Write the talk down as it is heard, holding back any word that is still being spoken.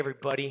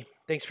Everybody.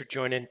 Thanks for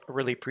joining. I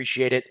really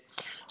appreciate it.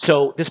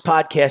 So, this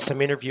podcast, I'm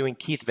interviewing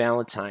Keith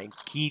Valentine.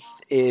 Keith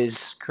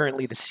is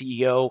currently the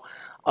CEO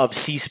of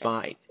C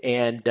Spine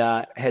and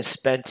has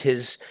spent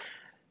his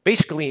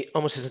basically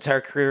almost his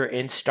entire career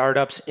in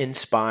startups in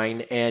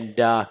spine. And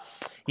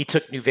he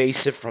took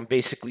Nuvasive from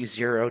basically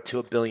zero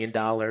to $1 billion.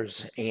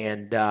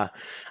 And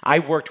I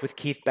worked with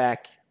Keith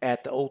back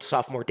at the old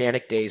sophomore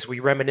Danic days. We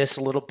reminisce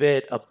a little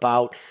bit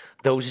about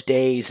those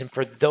days. And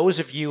for those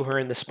of you who are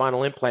in the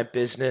spinal implant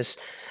business,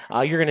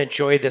 you're going to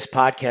enjoy this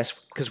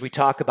podcast because we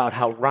talk about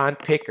how Ron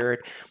Pickard,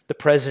 the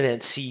president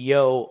and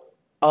CEO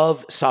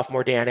of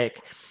Sophomore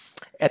Danic,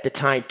 at the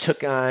time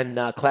took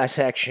on class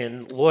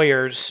action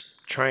lawyers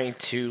trying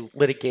to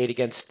litigate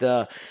against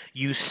the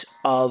use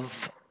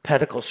of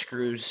pedicle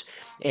screws.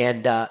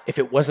 And if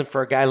it wasn't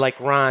for a guy like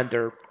Ron,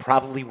 there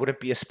probably wouldn't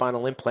be a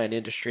spinal implant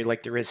industry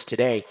like there is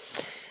today.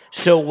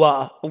 So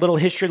a little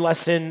history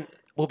lesson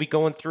we'll be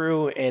going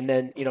through, and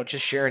then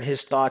just sharing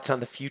his thoughts on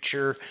the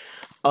future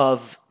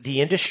of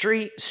the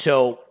industry.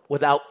 So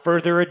without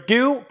further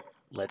ado,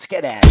 let's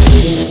get at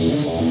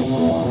it.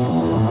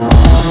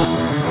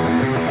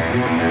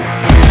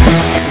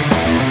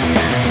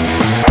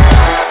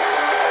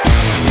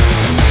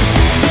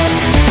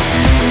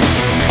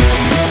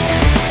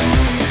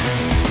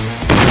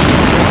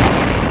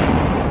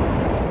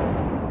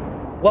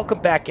 Welcome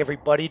back,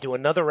 everybody, to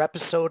another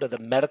episode of the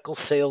Medical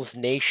Sales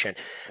Nation.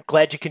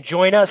 Glad you can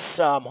join us.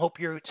 Hope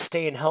you're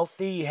staying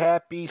healthy,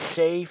 happy,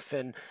 safe,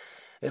 and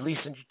at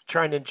least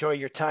trying to enjoy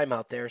your time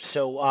out there.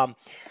 So I'm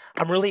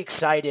really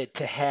excited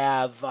to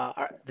have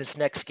this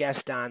next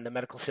guest on the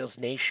Medical Sales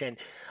Nation.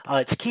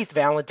 It's Keith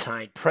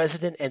Valentine,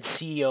 President and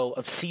CEO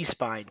of C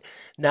Spine.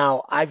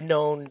 Now, I've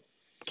known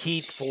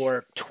Keith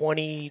for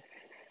 20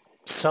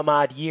 some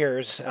odd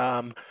years,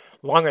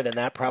 longer than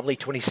that, probably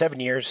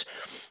 27 years.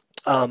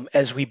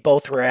 As we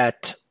both were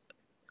at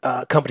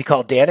a company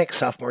called Danic,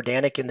 Sophomore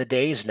Danic in the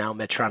days, now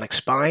Medtronic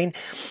Spine.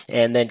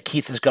 And then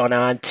Keith has gone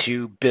on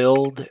to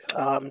build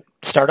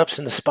startups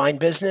in the spine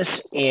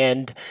business.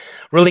 And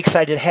really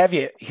excited to have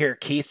you here,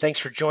 Keith. Thanks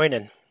for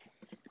joining.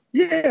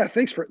 Yeah,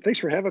 thanks for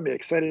having me.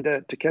 Excited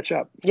to catch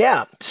up.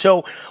 Yeah.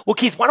 So, well,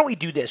 Keith, why don't we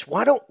do this?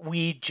 Why don't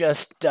we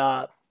just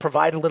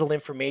provide a little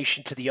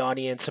information to the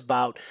audience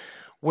about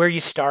where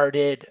you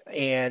started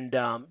and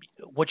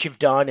what you've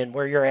done and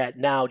where you're at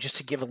now, just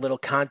to give a little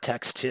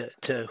context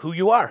to who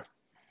you are.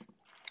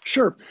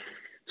 Sure.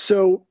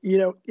 So,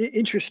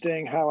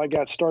 interesting how I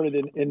got started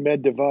in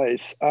med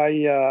device.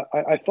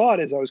 I thought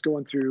as I was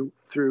going through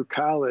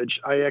college,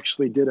 I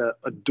actually did a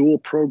dual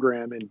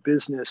program in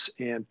business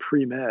and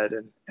pre-med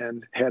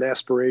and had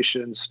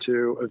aspirations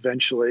to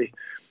eventually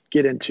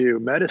get into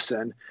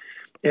medicine.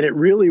 And it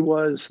really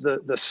was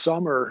the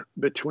summer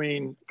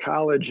between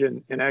college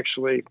and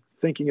actually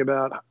thinking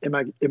about, am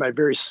I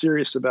very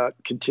serious about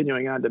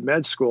continuing on to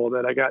med school,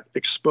 that I got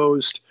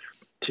exposed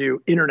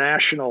to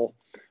international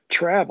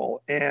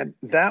travel. And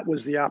that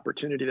was the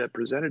opportunity that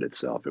presented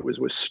itself. It was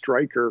with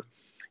Stryker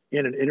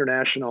in an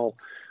international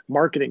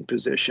marketing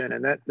position.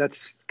 And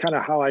that's kind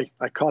of how I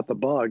caught the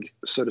bug,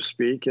 so to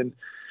speak, and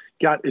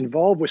got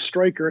involved with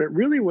Stryker. And it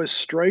really was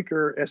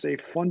Stryker as a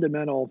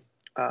fundamental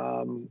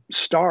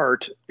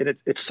start. And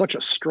it's such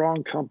a strong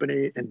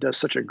company and does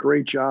such a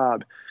great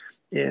job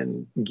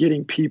in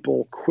getting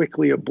people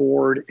quickly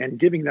aboard and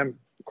giving them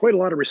quite a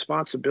lot of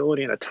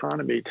responsibility and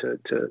autonomy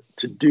to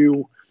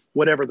do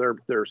whatever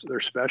their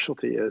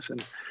specialty is.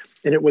 And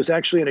it was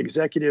actually an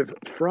executive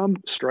from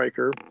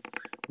Stryker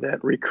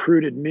that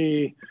recruited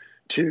me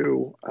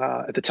to,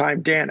 at the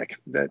time, Danic,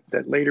 that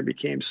later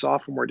became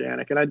Sophomore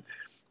Danic. And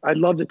I'd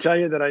love to tell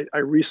you that I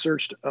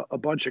researched a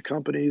bunch of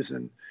companies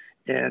and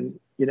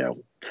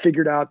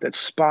figured out that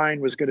spine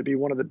was going to be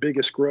one of the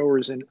biggest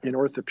growers in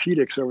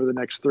orthopedics over the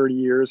next 30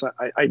 years.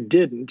 I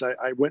didn't.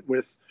 I went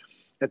with,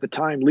 at the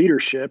time,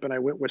 leadership, and I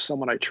went with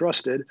someone I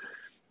trusted.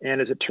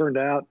 And as it turned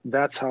out,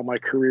 that's how my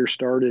career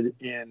started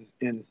in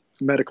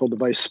medical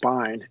device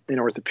spine, in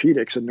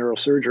orthopedics and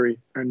neurosurgery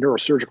and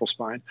neurosurgical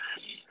spine.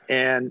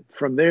 And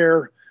from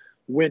there,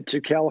 went to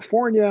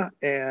California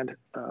and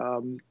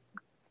helped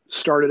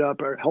start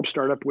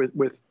up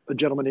with a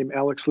gentleman named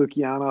Alex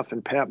Lukianoff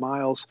and Pat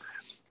Miles,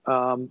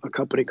 a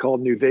company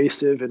called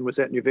Nuvasive, and was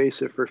at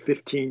Nuvasive for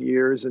 15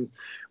 years. And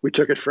we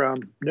took it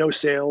from no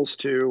sales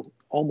to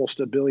almost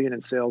 $1 billion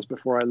in sales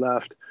before I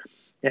left.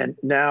 And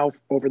now,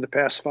 over the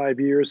past 5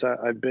 years,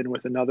 I've been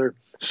with another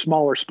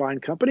smaller spine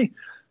company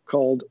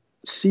called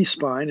C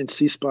Spine. And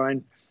C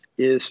Spine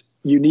is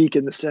unique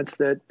in the sense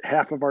that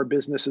half of our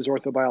business is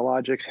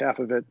orthobiologics, half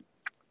of it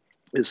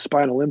is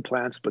spinal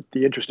implants. But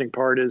the interesting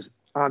part is,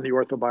 on the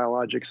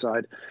orthobiologics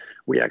side,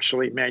 we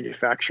actually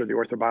manufacture the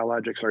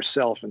orthobiologics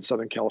ourselves in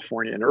Southern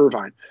California in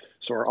Irvine.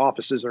 So our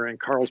offices are in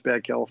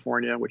Carlsbad,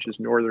 California, which is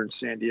northern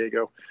San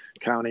Diego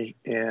County,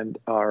 and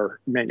our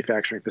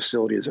manufacturing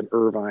facility is in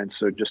Irvine,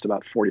 so just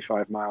about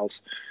 45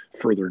 miles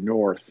further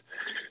north.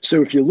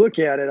 So if you look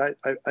at it,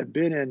 I've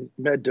been in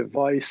med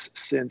device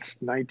since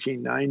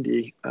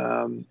 1990,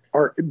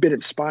 or been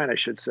in spine, I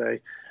should say,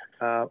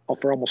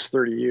 for almost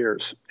 30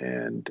 years.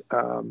 And,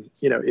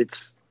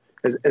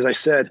 as I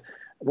said,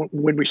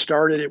 when we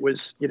started, it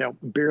was,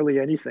 barely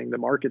anything, the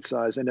market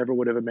size. I never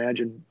would have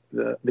imagined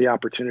the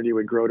opportunity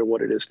would grow to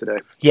what it is today.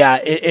 Yeah,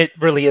 it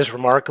really is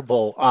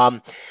remarkable.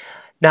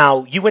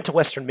 Now, you went to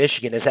Western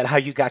Michigan. Is that how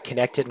you got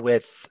connected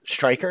with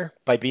Stryker,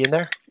 by being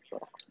there?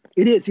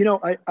 It is.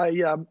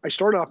 I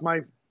started off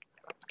my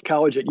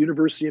college at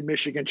University of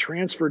Michigan,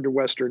 transferred to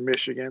Western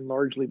Michigan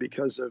largely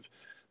because of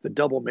the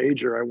double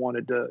major I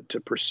wanted to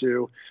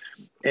pursue.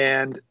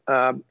 And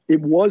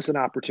it was an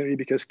opportunity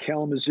because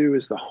Kalamazoo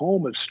is the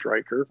home of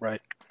Stryker.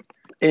 Right.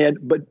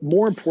 But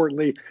more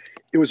importantly,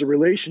 it was a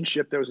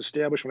relationship that was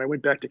established when I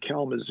went back to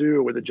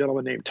Kalamazoo with a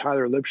gentleman named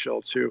Tyler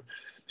Lipschultz, who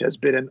has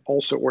been in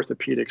also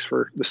orthopedics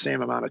for the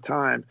same amount of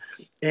time.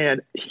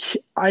 And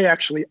I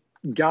actually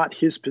got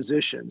his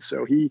position.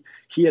 So he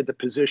had the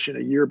position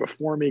a year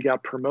before me,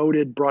 got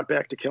promoted, brought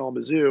back to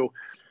Kalamazoo,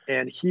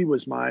 and he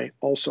was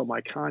also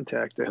my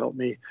contact to help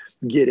me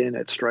get in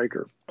at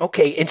Stryker.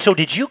 Okay, and so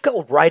did you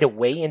go right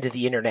away into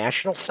the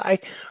international side,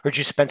 or did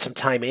you spend some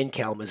time in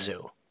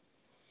Kalamazoo?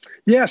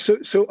 Yeah,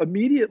 so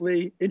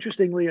immediately,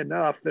 interestingly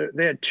enough,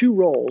 they had two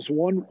roles.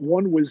 One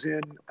was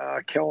in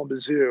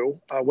Kalamazoo,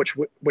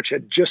 which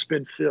had just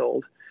been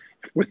filled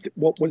with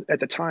what was at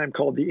the time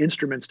called the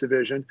Instruments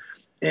Division,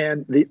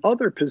 and the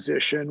other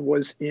position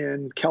was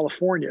in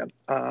California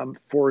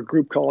for a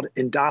group called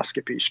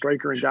Endoscopy,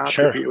 Stryker Endoscopy.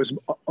 Sure. It was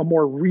a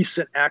more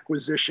recent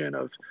acquisition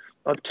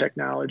of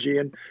technology,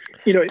 and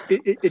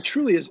it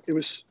truly is. It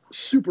was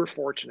super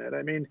fortunate.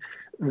 I mean,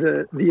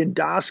 the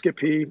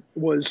endoscopy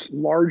was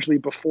largely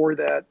before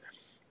that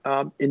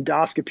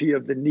endoscopy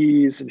of the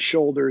knees and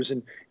shoulders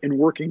and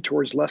working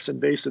towards less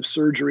invasive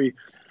surgery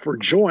for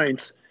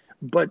joints.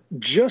 But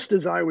just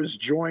as I was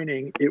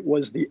joining, it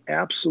was the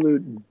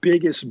absolute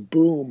biggest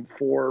boom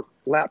for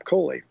lap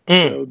chole.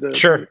 So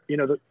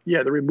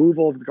the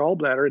removal of the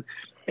gallbladder,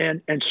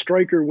 and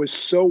Stryker was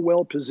so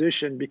well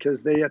positioned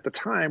because they at the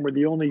time were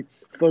the only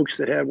folks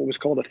that had what was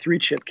called a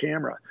 3-chip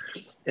camera,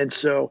 and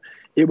so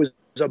it was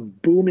a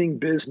booming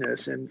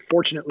business. And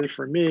fortunately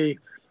for me,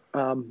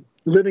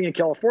 living in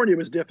California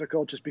was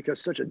difficult just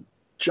because such a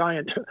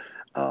giant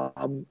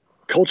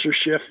culture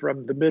shift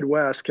from the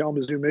Midwest,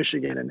 Kalamazoo,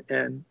 Michigan,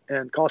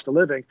 and cost of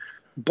living.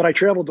 But I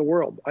traveled the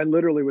world. I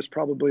literally was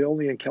probably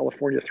only in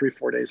California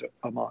 3-4 days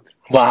a month.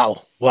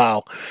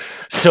 Wow.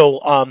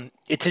 So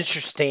it's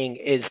interesting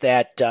is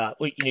that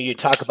you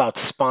talk about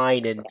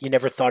spine and you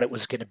never thought it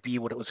was going to be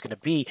what it was going to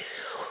be.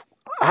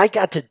 I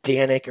got to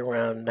Danik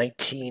around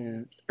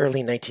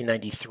early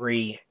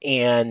 1993,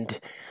 and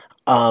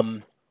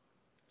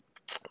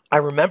I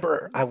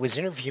remember I was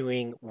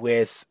interviewing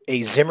with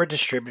a Zimmer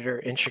distributor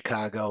in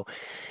Chicago,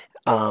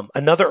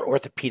 another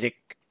orthopedic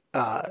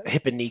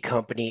hip and knee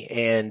company,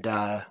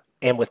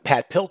 and with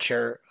Pat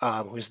Pilcher,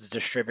 who's the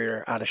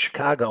distributor out of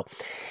Chicago.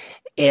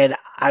 And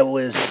I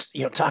was,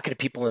 talking to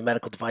people in the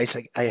medical device.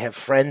 I have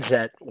friends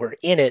that were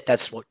in it.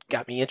 That's what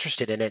got me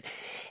interested in it.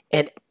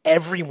 And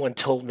everyone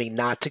told me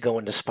not to go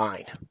into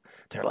spine.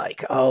 They're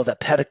like, oh, the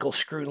pedicle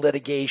screw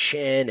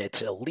litigation,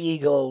 it's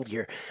illegal.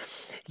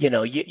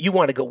 You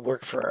want to go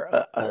work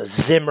for a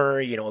Zimmer,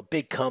 a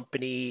big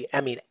company. I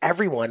mean,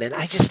 everyone. And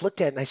I just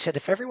looked at it and I said,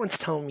 if everyone's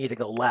telling me to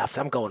go left,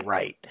 I'm going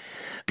right,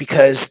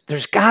 because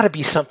there's got to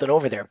be something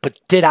over there. But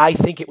did I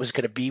think it was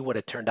going to be what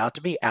it turned out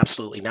to be?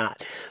 Absolutely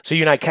not. So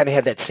you and I kind of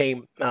had that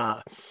same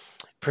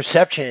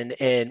perception,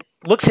 and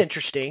looks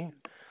interesting.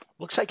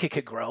 Looks like it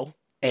could grow.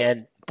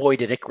 And boy,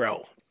 did it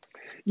grow.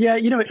 Yeah,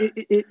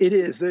 it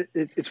is.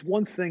 It's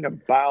one thing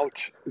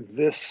about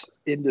this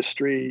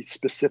industry,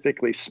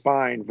 specifically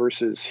spine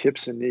versus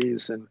hips and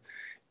knees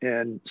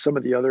and some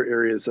of the other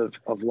areas of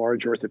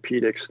large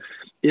orthopedics,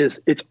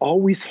 is it's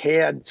always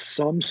had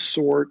some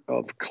sort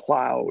of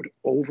cloud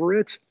over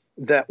it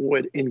that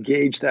would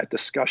engage that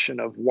discussion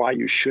of why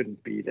you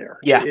shouldn't be there.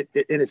 Yeah. And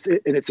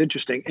it's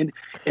interesting.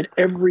 And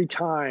every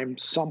time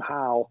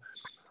somehow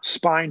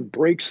spine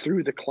breaks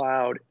through the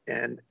cloud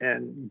and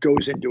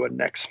goes into a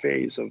next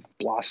phase of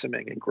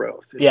blossoming and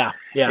growth. Yeah.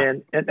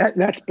 And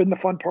that's been the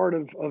fun part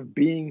of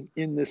being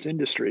in this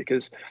industry,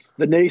 because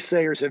the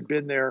naysayers have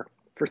been there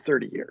for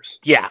 30 years.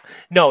 Yeah,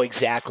 no,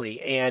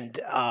 exactly. And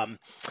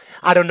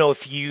I don't know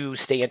if you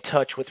stay in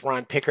touch with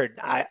Ron Pickard.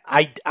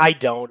 I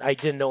don't. I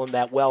didn't know him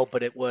that well,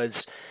 but it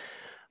was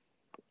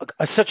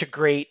such a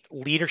great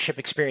leadership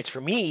experience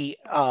for me,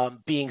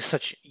 being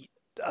such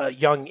a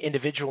young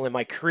individual in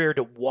my career,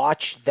 to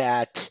watch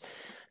that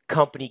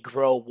company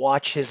grow,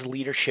 watch his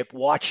leadership,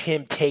 watch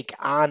him take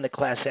on the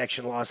class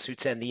action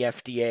lawsuits and the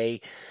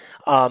FDA,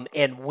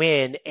 and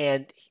win.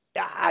 And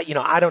I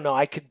don't know.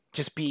 I could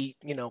just be,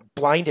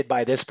 blinded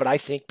by this, but I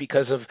think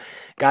because of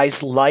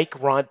guys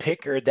like Ron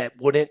Pickard that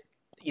wouldn't,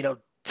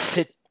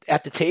 sit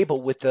at the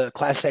table with the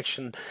class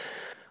action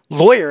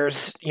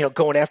lawyers,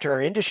 going after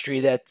our industry,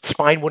 that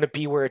spine wouldn't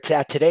be where it's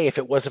at today if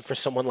it wasn't for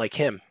someone like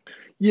him.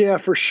 Yeah,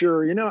 for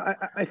sure.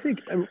 I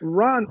think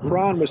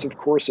Ron was, of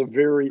course, a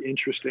very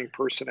interesting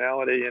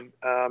personality, and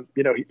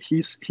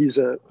he's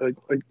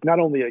not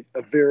only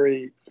a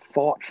very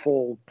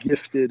thoughtful,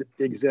 gifted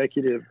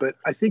executive, but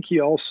I think he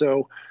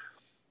also,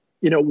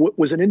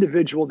 was an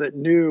individual that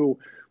knew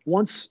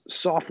once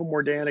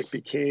sophomore Danek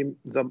became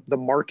the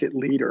market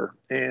leader,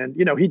 and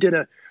he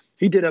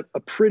did a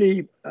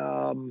pretty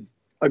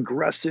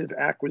aggressive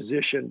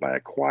acquisition by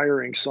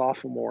acquiring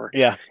sophomore,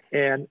 Yeah.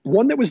 and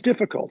one that was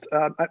difficult.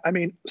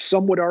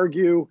 Some would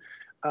argue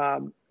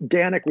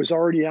Danek was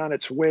already on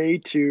its way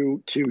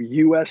to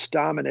U.S.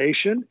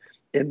 domination,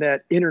 and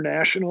that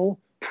international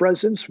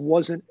presence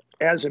wasn't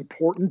as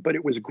important, but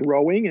it was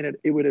growing, and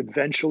it would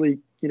eventually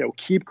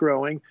keep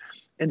growing.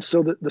 And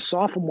so the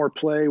sophomore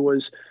play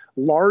was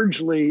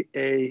largely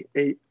a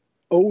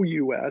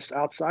OUS,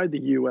 outside the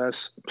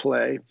US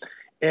play.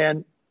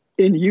 And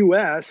in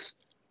US,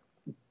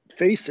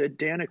 face it,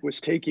 Danek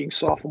was taking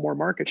sophomore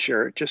market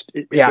share.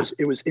 Yeah.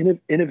 It was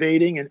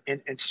innovating,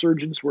 and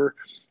surgeons were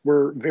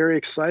very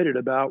excited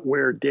about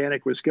where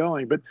Danek was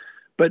going.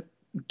 But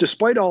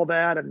despite all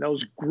that and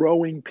those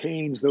growing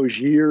pains, those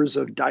years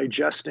of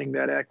digesting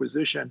that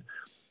acquisition,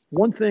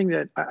 one thing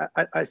that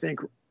I think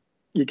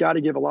you got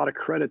to give a lot of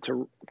credit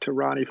to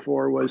Ronnie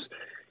for was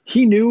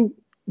he knew,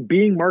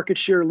 being market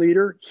share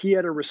leader, he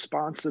had a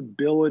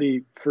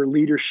responsibility for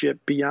leadership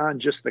beyond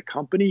just the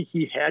company.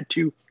 He had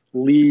to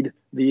lead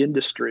the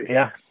industry.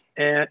 Yeah.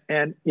 And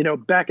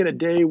back in a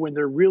day when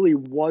there really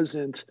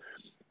wasn't,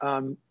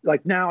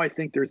 like now, I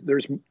think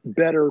there's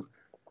better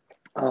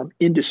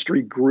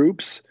industry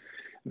groups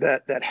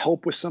that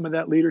help with some of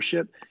that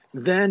leadership.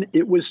 Then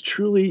it was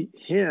truly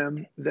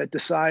him that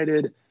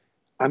decided,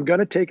 I'm going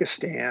to take a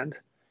stand.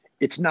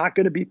 It's not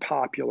going to be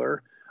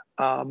popular,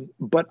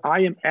 but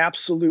I am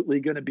absolutely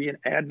going to be an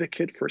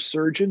advocate for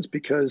surgeons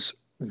because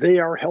they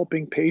are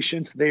helping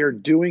patients. They are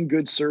doing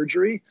good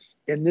surgery.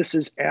 And this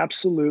is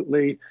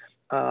absolutely,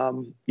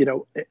 an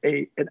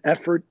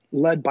effort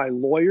led by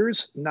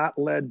lawyers, not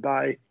led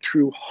by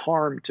true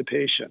harm to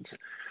patients.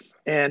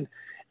 And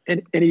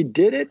he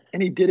did it,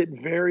 and he did it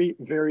very,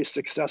 very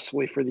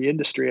successfully for the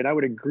industry. And I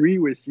would agree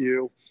with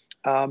you.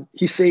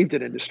 He saved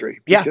an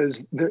industry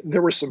because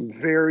there were some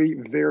very,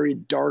 very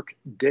dark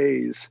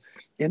days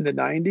in the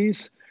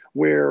 90s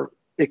where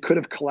it could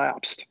have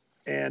collapsed.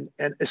 And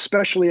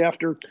especially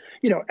after,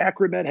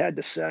 Acromed had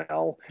to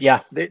sell.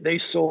 Yeah. They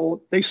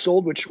sold,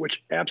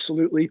 which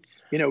absolutely,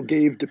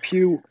 gave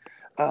DePuy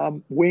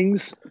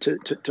wings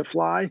to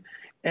fly.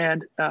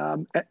 And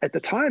at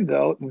the time,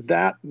 though,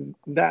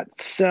 that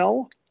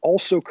sell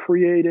also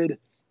created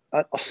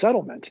a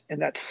settlement,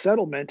 and that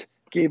settlement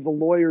gave the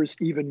lawyers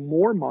even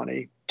more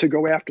money to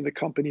go after the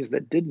companies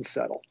that didn't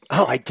settle.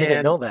 Oh, I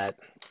didn't know that.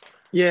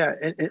 Yeah,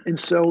 and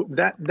so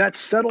that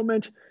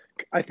settlement,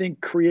 I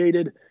think,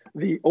 created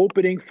the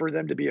opening for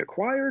them to be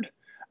acquired,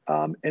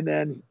 and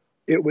then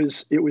it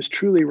was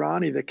truly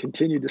Ronnie that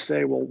continued to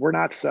say, well, we're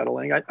not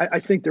settling. I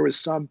think there was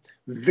some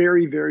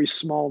very, very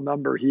small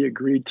number he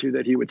agreed to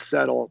that he would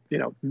settle,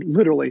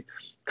 literally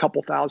a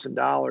couple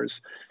 $1,000s,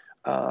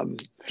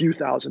 few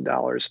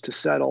 $1,000s to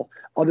settle.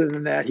 Other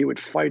than that, he would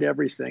fight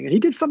everything. And he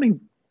did something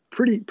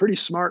pretty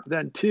smart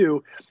then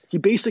too. He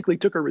basically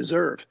took a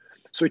reserve.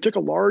 So he took a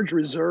large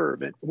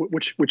reserve,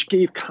 which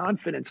gave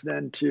confidence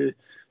then to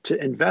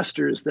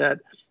investors that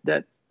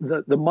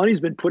the money's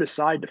been put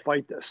aside to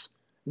fight this.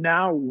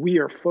 Now we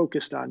are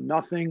focused on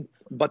nothing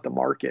but the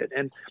market.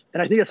 And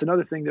I think that's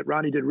another thing that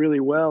Ronnie did really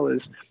well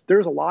is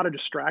there's a lot of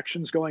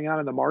distractions going on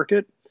in the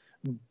market,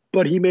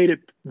 but he made it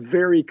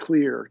very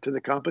clear to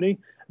the company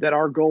that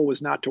our goal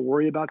was not to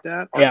worry about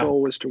that. Our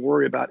goal was to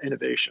worry about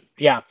innovation.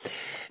 Yeah.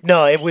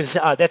 No, it was,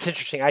 that's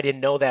interesting. I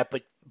didn't know that,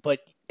 but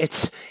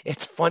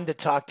it's fun to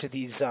talk to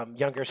these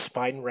younger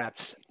spine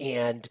reps,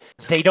 and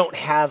they don't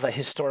have a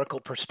historical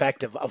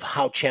perspective of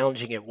how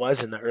challenging it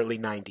was in the early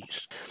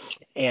 90s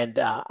and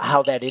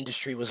how that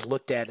industry was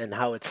looked at and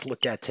how it's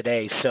looked at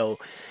today. So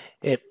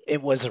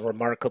it was a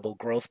remarkable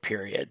growth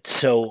period.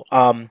 So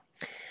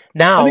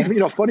now, I think,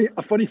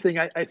 a funny thing,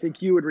 I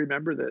think you would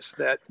remember this,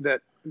 that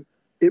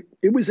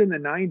it was in the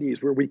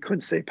 90s where we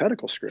couldn't say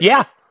pedicle screw.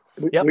 Yeah.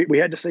 We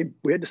had to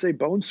say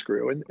bone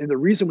screw, and the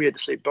reason we had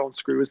to say bone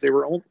screw is they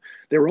were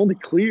only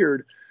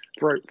cleared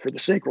for the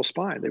sacral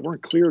spine. They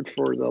weren't cleared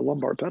for the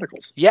lumbar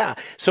pedicles. Yeah,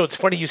 so it's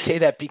funny you say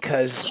that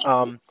because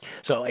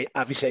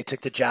obviously I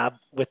took the job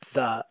with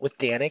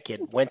Danek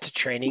and went to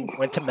training,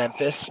 went to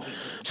Memphis,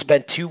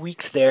 spent 2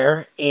 weeks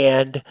there,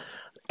 and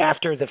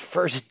after the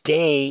first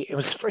day, it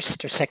was the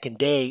first or second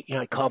day,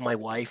 I called my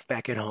wife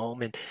back at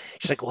home, and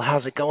she's like, "Well,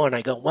 how's it going?"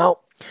 I go,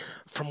 "Well,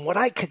 from what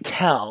I could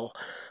tell,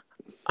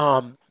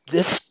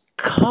 this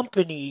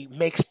company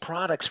makes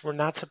products we're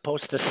not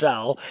supposed to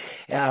sell.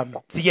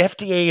 The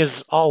FDA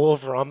is all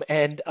over them,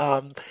 and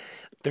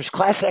there's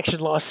class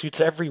action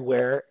lawsuits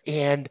everywhere.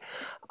 And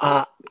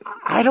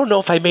I don't know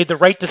if I made the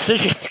right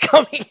decision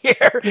coming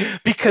here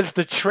because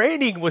the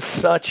training was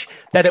such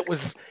that it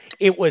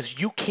was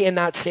you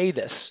cannot say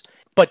this,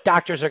 but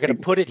doctors are going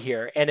to put it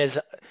here. And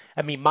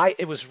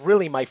it was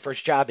really my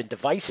first job in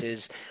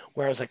devices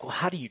where I was like, well,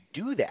 how do you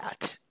do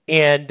that?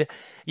 And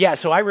yeah,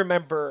 so I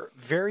remember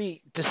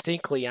very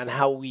distinctly on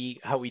how we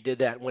did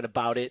that and went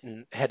about it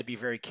and had to be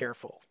very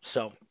careful.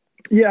 So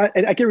yeah,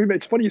 and I can remember.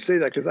 It's funny you say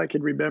that because I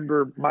can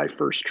remember my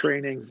first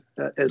training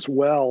as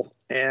well.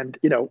 And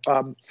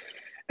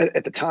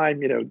at the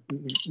time,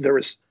 there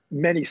was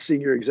many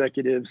senior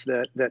executives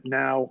that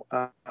now,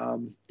 I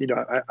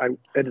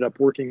ended up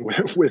working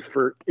with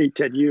for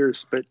 8-10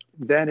 years, but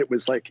then it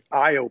was like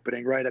eye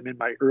opening, right? I'm in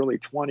my early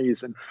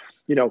 20s, and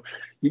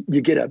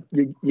you get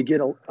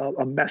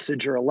a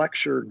message or a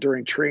lecture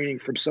during training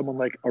from someone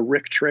like a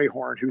Rick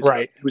Trahorn,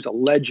 who's a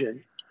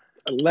legend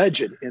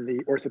in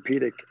the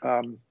orthopedic,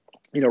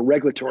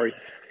 regulatory.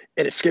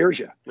 And it scares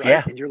you, right?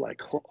 Yeah. And you're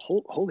like,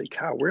 holy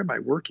cow, where am I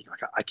working?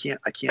 Like, I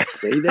can't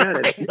say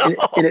that.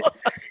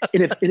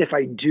 And if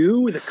I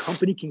do, the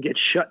company can get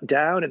shut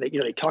down. And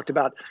they talked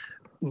about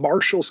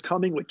marshals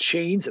coming with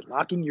chains and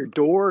locking your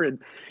door. And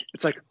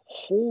it's like,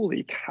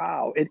 holy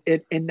cow.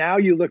 And now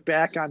you look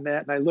back on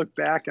that, and I look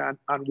back on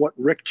what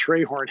Rick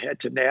Trahorn had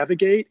to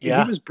navigate.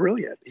 And he was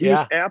brilliant. He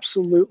was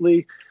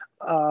absolutely,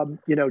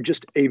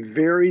 just a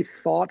very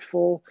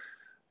thoughtful,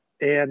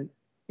 and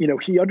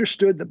he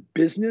understood the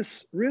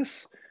business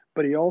risks,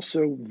 but he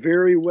also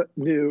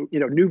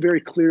knew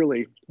very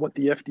clearly what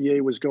the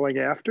FDA was going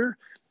after,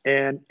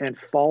 and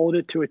followed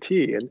it to a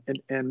T.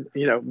 And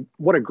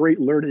what a great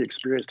learning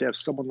experience to have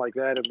someone like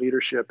that in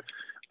leadership.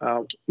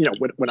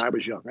 When I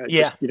was young,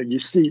 you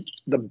see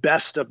the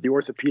best of the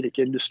orthopedic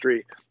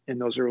industry in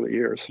those early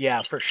years.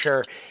 Yeah, for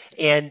sure.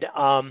 And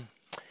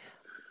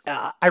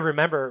I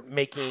remember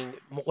making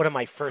one of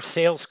my first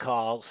sales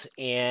calls,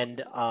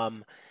 and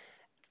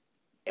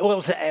it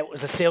was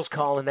a sales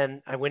call, and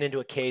then I went into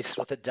a case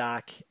with a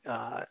doc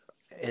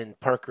in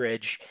Park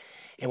Ridge,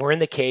 and we're in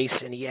the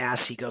case, and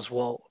he goes,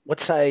 well, what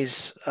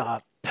size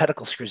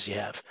pedicle screws do you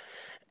have?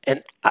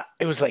 And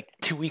it was like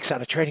 2 weeks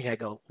out of training. I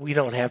go, we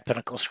don't have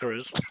pedicle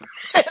screws.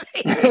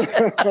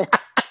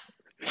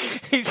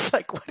 He's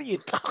like, what are you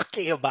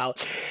talking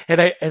about?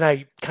 And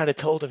I kind of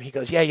told him. He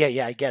goes, yeah,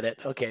 I get it.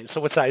 Okay, so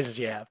what sizes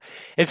do you have?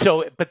 And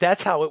so, but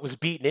that's how it was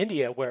beat in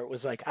India, where it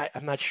was like,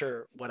 I'm not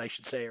sure what I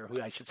should say or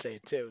who I should say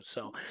it to.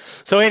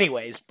 So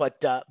anyways,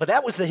 but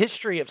that was the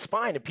history of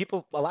spine, and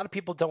a lot of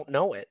people don't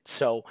know it.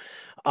 So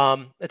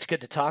it's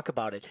good to talk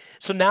about it.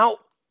 So now,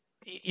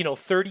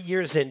 30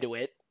 years into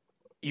it,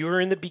 you were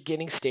in the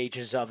beginning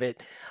stages of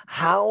it.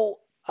 How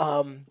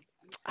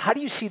do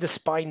you see the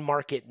spine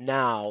market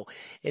now,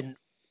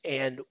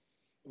 and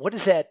what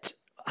is that?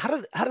 How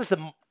does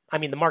the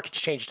market's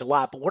changed a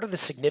lot, but what are the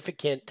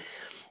significant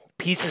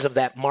pieces of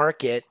that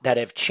market that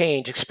have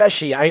changed?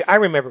 Especially, I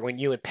remember when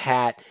you and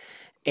Pat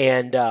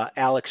and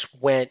Alex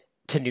went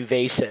to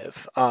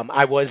NuVasive.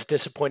 I was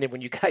disappointed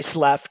when you guys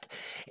left,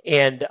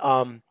 and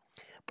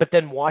but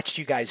then watched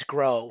you guys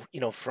grow,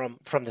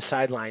 from the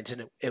sidelines,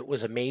 and it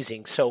was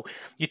amazing. So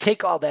you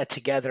take all that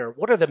together.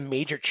 What are the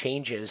major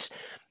changes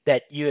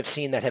that you have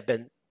seen that have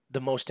been the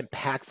most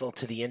impactful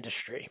to the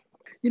industry?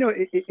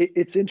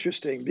 It's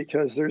interesting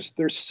because there's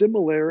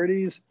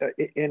similarities,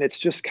 and it's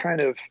just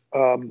kind of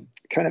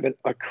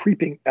a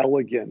creeping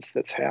elegance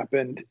that's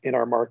happened in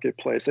our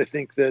marketplace. I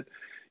think that,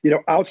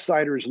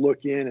 outsiders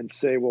look in and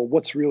say, well,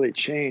 what's really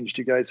changed?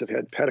 You guys have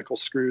had pedicle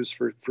screws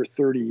for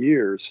 30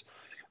 years.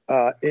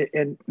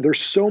 And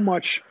there's so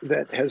much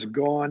that has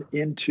gone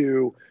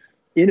into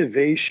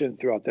innovation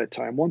throughout that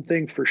time. One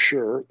thing for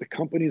sure, the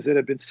companies that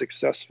have been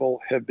successful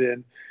have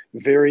been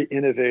very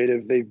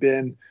innovative. They've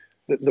been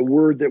the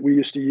word that we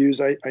used to use,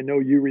 I know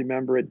you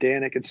remember at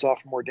Danek and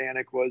Sophomore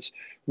Danek, was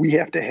we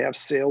have to have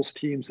sales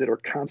teams that are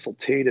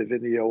consultative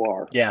in the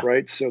OR,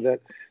 right? So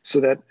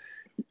that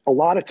a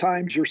lot of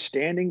times you're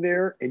standing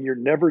there and you're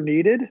never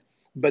needed,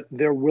 but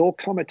there will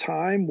come a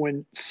time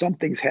when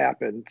something's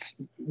happened,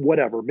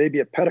 whatever, maybe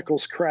a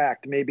pedicle's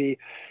cracked, maybe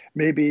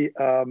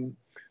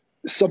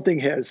something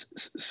has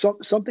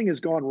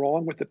gone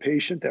wrong with the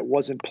patient that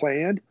wasn't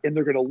planned, and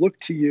they're going to look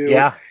to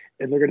you.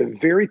 And they're going to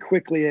very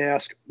quickly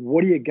ask,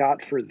 what do you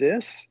got for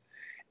this?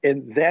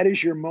 And that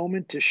is your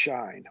moment to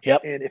shine.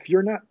 Yep. And if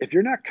you're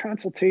not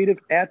consultative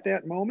at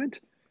that moment,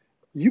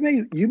 you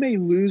may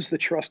lose the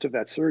trust of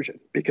that surgeon,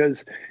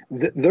 because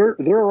they're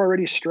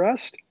already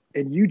stressed,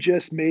 and you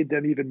just made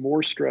them even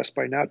more stressed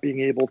by not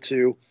being able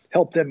to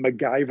help them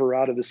MacGyver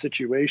out of the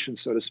situation,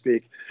 so to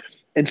speak.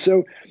 And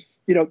so,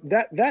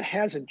 that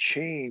hasn't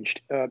changed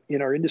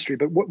in our industry.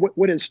 But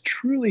what has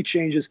truly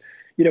changed is,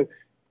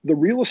 the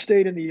real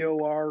estate in the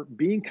OR,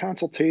 being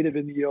consultative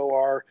in the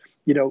OR,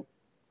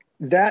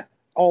 that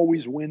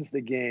always wins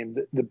the game.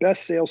 The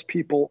best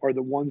salespeople are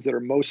the ones that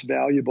are most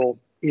valuable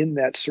in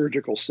that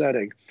surgical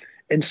setting.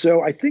 And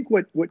so I think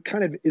what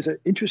kind of is an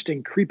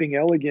interesting creeping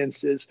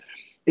elegance is,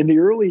 in the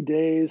early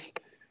days,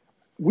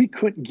 we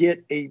couldn't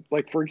get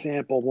for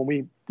example, when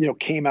we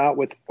came out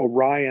with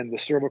Orion, the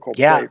cervical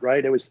plate,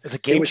 right? It was a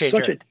game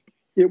changer.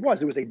 It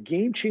was a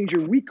game changer.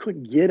 We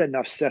couldn't get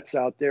enough sets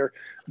out there.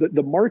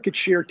 The market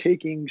share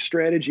taking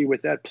strategy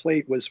with that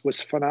plate was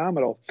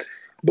phenomenal.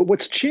 But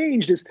what's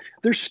changed is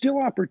there's still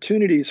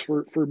opportunities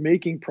for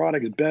making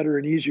products better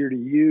and easier to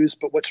use.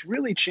 But what's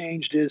really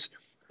changed is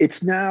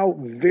it's now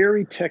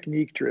very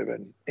technique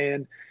driven,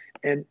 and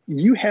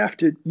you have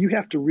to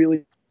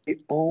really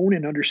own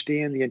and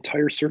understand the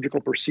entire surgical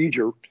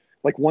procedure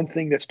like one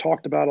thing that's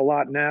talked about a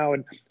lot now,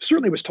 and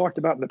certainly was talked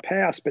about in the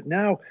past, but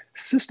now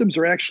systems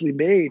are actually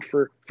made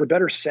for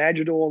better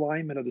sagittal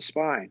alignment of the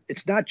spine.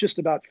 It's not just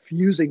about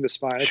fusing the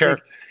spine. I Sure.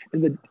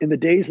 think in the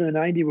days in the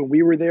 90s when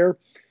we were there,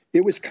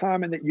 it was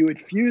common that you would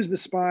fuse the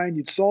spine,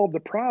 you'd solve the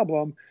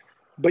problem,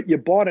 but you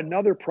bought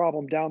another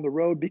problem down the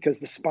road because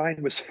the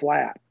spine was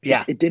flat.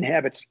 Yeah. It didn't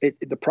have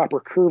the proper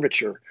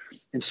curvature.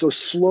 And so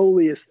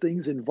slowly as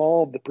things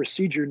evolved, the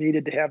procedure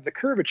needed to have the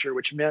curvature,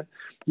 which meant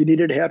you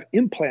needed to have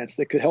implants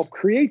that could help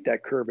create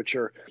that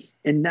curvature.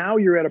 And now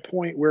you're at a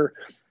point where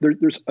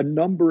there's a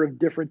number of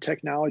different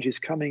technologies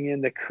coming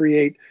in that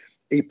create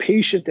a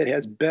patient that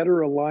has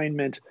better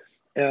alignment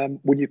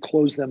when you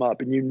close them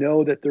up, and you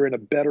know that they're in a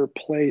better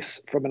place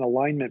from an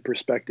alignment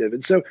perspective.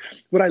 And so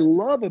what I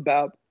love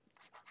about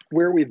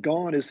where we've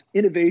gone is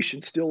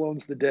innovation still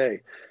owns the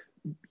day.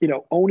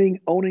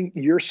 Owning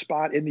your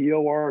spot in the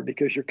OR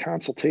because you're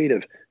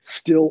consultative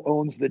still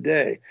owns the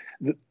day.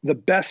 The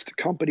best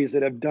companies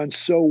that have done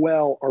so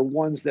well are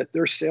ones that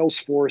their sales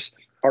force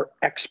are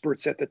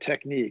experts at the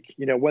technique.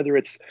 Whether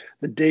it's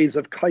the days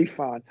of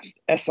Kyphon,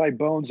 SI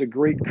Bone's a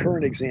great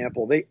current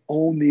example. They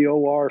own the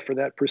OR for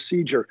that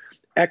procedure.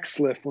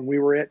 XLIF, when we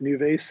were at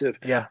NuVasive,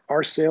 Yeah.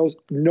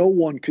 no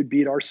one could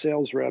beat our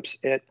sales reps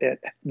at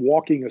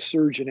walking a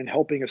surgeon and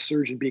helping a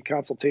surgeon be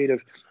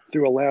consultative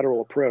through a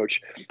lateral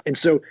approach. And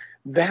so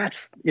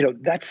that's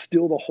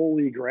still the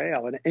holy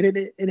grail. And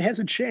it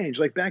hasn't changed.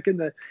 Like back in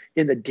the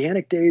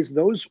Danik days,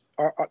 those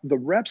are the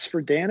reps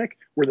for Danik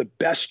were the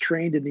best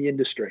trained in the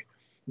industry.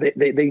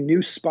 They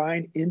knew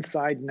spine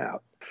inside and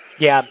out.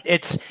 Yeah,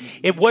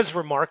 it was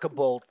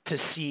remarkable to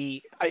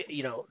see,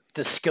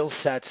 the skill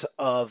sets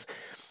of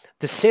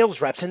the sales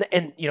reps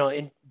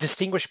and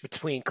distinguish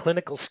between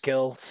clinical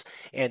skills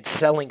and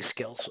selling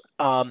skills.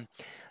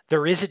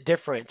 There is a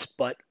difference,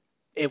 but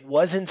it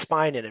was in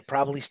spine and it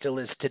probably still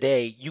is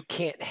today. You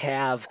can't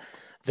have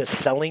the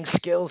selling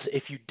skills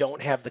if you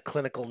don't have the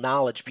clinical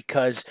knowledge,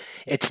 because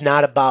it's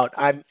not about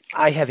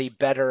I have a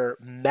better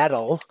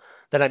metal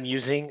that I'm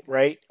using,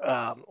 right?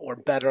 Or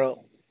better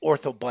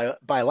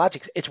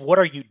orthobiologics. It's what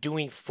are you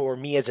doing for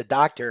me as a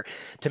doctor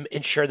to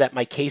ensure that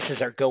my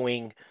cases are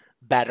going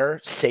better,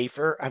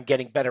 safer, I'm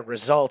getting better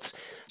results.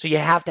 So you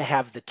have to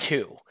have the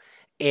two.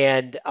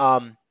 And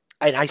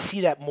I see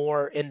that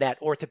more in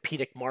that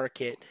orthopedic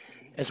market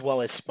as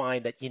well as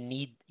spine, that you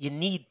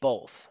need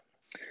both.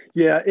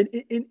 Yeah,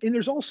 and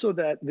there's also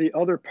the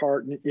other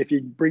part. If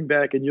you bring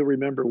back, and you'll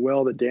remember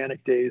well the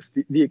Danik days,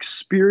 the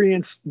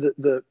experience,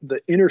 the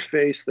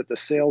interface that the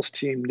sales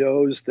team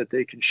knows that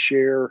they can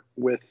share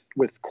with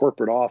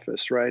corporate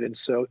office, right? And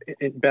so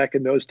back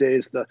in those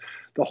days, the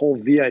whole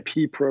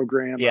VIP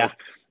program, Yeah.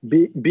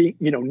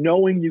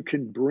 knowing you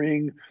can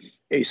bring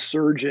a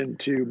surgeon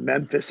to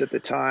Memphis at the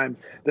time,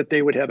 that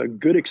they would have a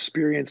good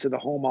experience in the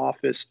home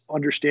office,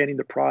 understanding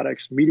the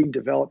products, meeting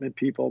development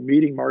people,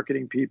 meeting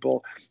marketing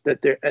people,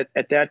 that they're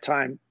at that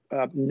time.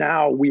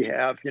 Now we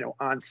have,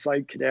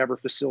 on-site cadaver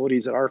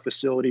facilities at our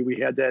facility. We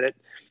had that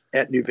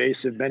at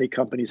NuVasive. Many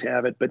companies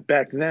have it, but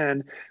back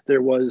then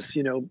there was,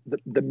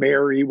 the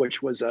Mary,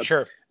 which was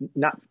Sure.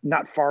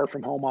 not far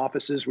from home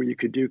offices where you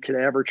could do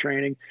cadaver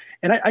training.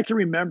 And I can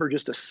remember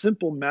just a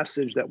simple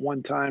message that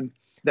one time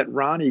that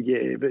Ronnie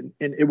gave. And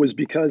it was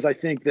because I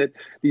think that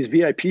these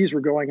VIPs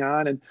were going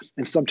on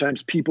and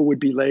sometimes people would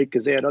be late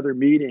because they had other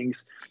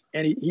meetings.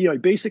 And he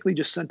basically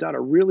just sent out a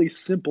really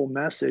simple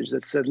message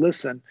that said,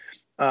 listen,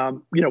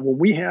 when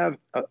we have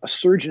a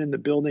surgeon in the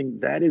building,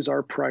 that is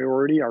our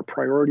priority. Our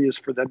priority is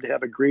for them to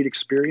have a great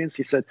experience.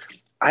 He said,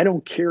 I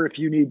don't care if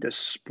you need to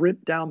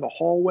sprint down the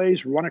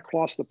hallways, run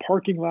across the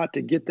parking lot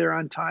to get there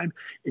on time,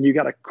 and you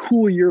got to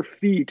cool your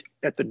feet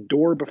at the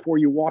door before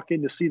you walk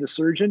in to see the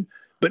surgeon,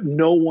 but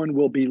no one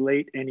will be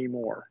late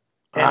anymore.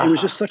 And it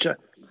was just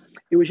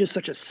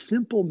such a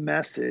simple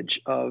message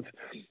of,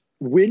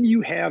 when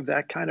you have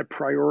that kind of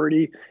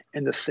priority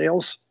and the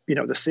sales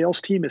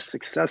team is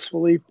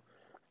successfully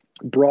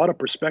brought a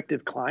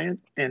prospective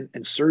client and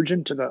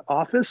surgeon to the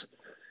office,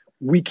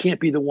 we can't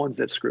be the ones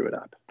that screw it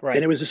up. Right.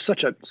 And it was just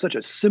such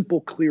a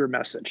simple, clear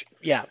message.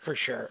 Yeah, for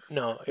sure.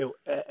 No,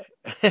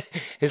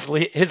 his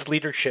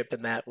leadership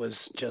in that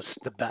was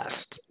just the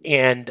best.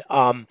 And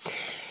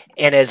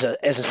as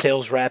a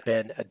sales rep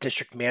and a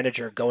district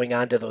manager, going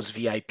on to those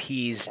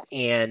VIPs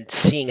and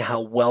seeing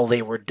how well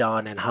they were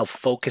done and how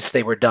focused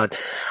they were done,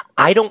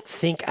 I don't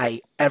think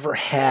I ever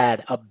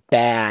had a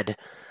bad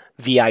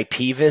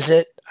VIP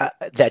visit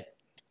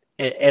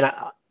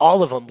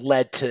all of them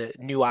led to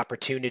new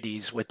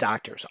opportunities with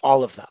doctors,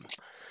 all of them.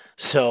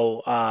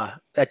 So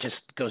that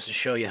just goes to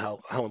show you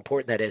how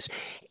important that is.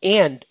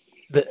 And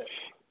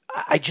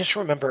I just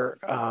remember,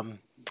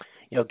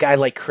 a guy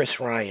like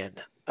Chris Ryan,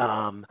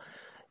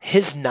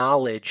 his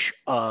knowledge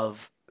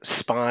of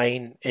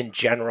spine in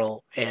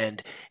general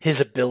and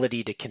his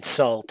ability to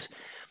consult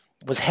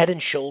was head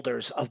and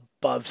shoulders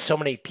above so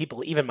many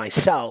people, even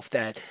myself,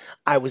 that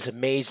I was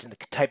amazed in the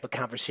type of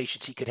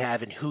conversations he could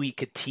have and who he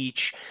could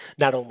teach,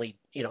 not only,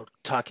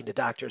 talking to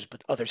doctors,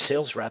 but other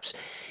sales reps.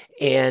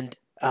 And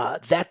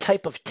that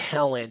type of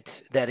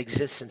talent that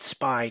exists in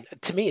spine,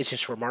 to me, is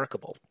just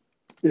remarkable.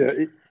 Yeah,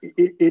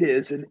 it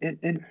is.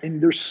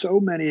 And there's so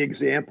many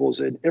examples.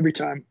 And every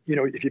time,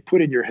 if you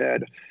put in your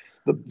head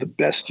the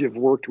best you've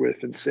worked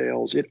with in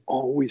sales, it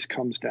always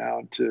comes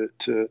down to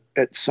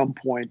at some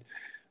point,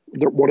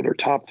 one of their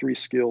top three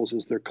skills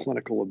is their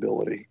clinical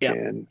ability, Yeah.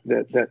 and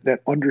that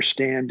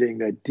understanding,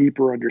 that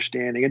deeper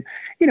understanding. And,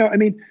 I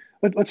mean,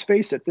 let's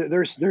face it,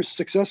 there's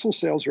successful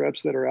sales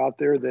reps that are out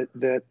there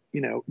that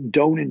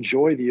don't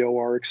enjoy the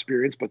OR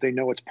experience, but they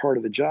know it's part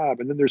of the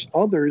job. And then there's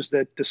others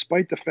that,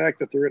 despite the fact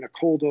that they're in a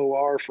cold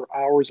OR for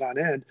hours on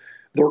end,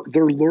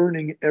 they're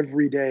learning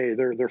every day.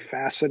 They're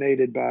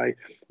fascinated by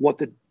what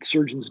the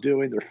surgeon's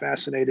doing. They're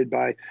fascinated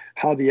by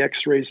how the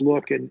X-rays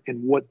look and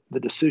what the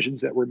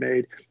decisions that were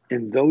made.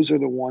 And those are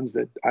the ones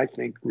that I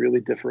think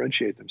really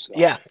differentiate themselves.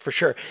 Yeah, for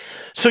sure.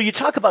 So you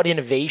talk about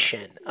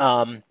innovation.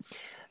 I've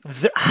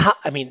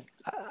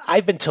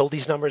been told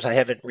these numbers. I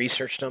haven't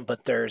researched them,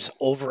 but there's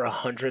over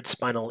 100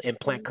 spinal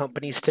implant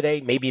companies today,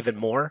 maybe even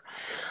more.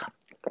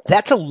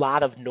 That's a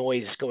lot of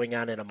noise going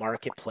on in a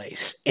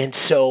marketplace.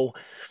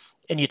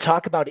 And you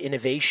talk about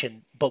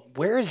innovation, but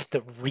where is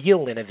the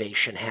real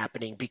innovation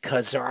happening?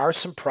 Because there are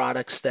some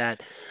products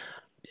that,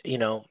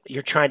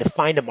 you're trying to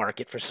find a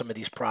market for some of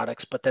these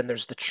products, but then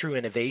there's the true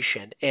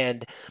innovation.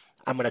 And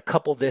I'm going to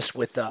couple this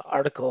with the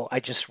article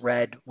I just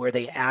read where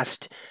they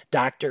asked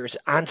doctors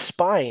on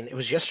spine. It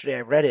was yesterday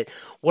I read it.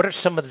 What are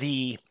some of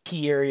the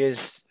key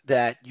areas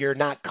that you're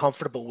not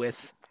comfortable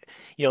with,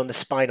 in the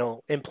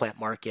spinal implant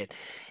market?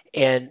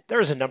 And there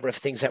was a number of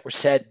things that were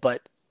said,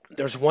 but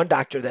there's one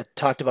doctor that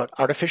talked about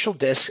artificial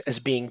discs as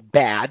being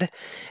bad,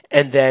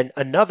 and then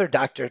another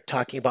doctor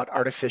talking about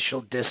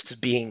artificial discs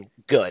being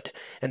good,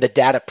 and the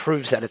data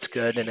proves that it's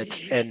good,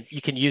 and you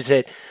can use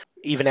it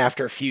even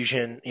after a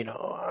fusion,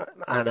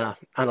 on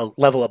a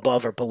level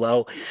above or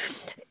below.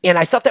 And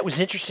I thought that was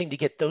interesting to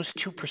get those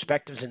two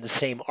perspectives in the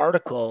same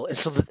article. And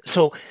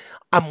so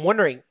I'm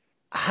wondering,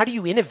 how do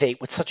you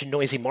innovate with such a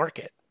noisy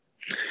market?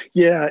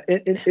 Yeah,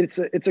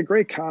 it's a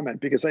great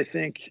comment, because I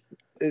think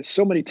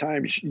so many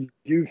times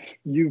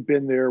you've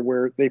been there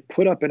where they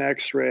put up an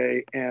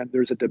X-ray and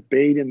there's a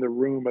debate in the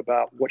room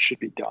about what should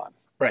be done.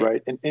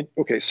 Right. And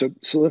okay, so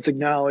let's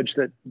acknowledge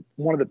that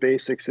one of the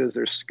basics is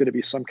there's going to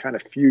be some kind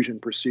of fusion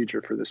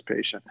procedure for this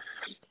patient.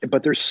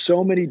 But there's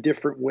so many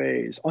different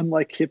ways,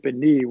 unlike hip and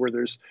knee, where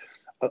there's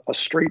a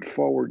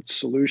straightforward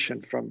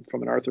solution from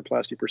an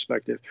arthroplasty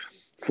perspective.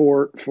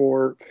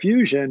 For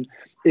fusion,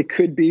 it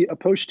could be a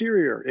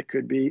posterior, it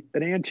could be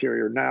an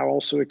anterior. Now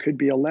also it could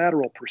be a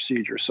lateral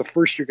procedure. So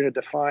first you're going to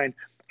define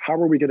how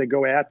are we going to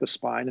go at the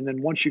spine, and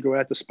then once you go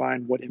at the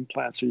spine, what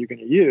implants are you going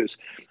to use?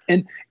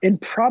 And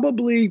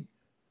probably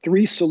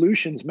three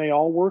solutions may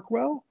all work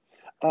well.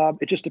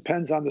 It just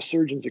depends on the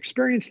surgeon's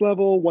experience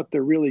level, what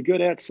they're really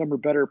good at. Some are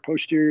better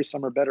posterior,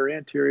 some are better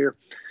anterior.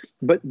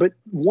 But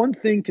one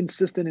thing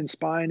consistent in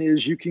spine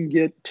is you can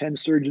get 10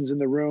 surgeons in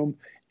the room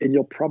and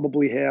you'll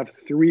probably have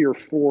 3 or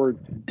 4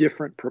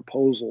 different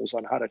proposals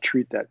on how to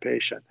treat that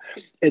patient.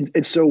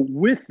 And so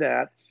with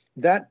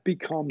that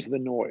becomes the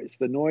noise.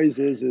 The noise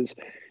is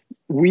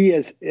we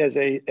as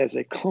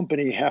a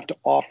company have to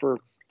offer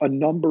a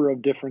number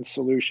of different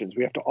solutions.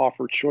 We have to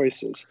offer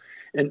choices.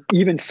 And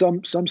even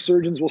some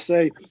surgeons will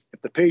say,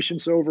 if the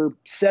patient's over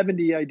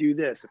 70, I do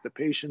this. If the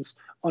patient's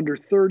under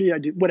 30, I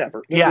do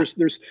whatever. Yeah.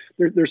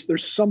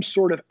 There's some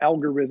sort of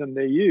algorithm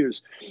they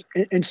use.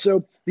 And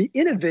so the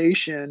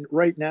innovation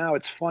right now,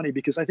 it's funny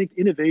because I think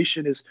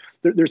innovation is,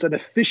 there's an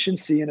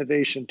efficiency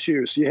innovation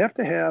too. So you have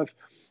to have,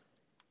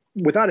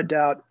 without a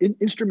doubt,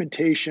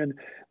 instrumentation.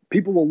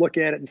 People will look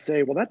at it and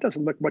say, well, that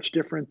doesn't look much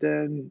different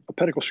than a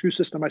pedicle screw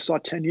system I saw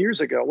 10 years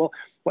ago.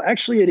 Well,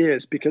 actually it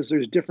is, because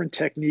there's different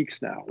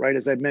techniques now, right?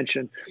 As I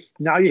mentioned,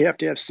 now you have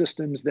to have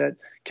systems that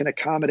can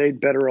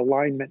accommodate better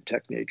alignment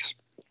techniques.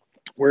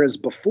 Whereas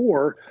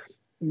before,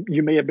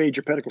 you may have made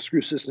your pedicle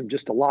screw system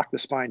just to lock the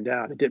spine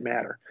down. It didn't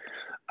matter.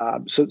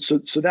 So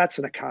that's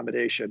an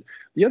accommodation.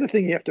 The other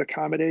thing you have to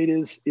accommodate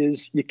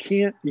is you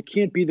can't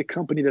be the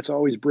company that's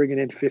always bringing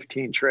in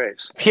 15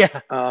 trays.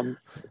 Yeah.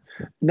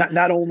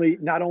 Not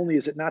only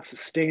is it not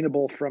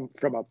sustainable from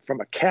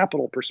a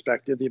capital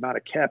perspective, the amount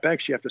of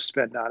CapEx you have to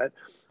spend on it,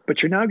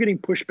 but you're now getting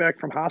pushback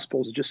from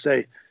hospitals to just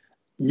say,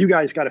 you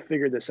guys got to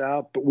figure this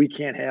out, but we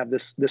can't have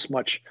this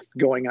much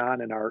going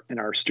on in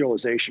our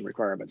sterilization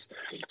requirements.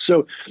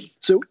 So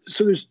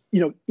there's,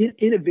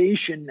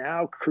 innovation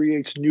now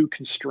creates new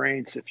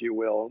constraints, if you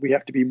will. We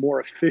have to be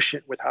more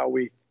efficient with how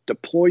we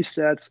deploy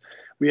sets.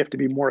 We have to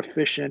be more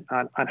efficient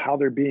on how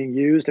they're being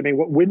used. I mean,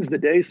 what wins the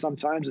day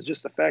sometimes is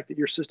just the fact that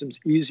your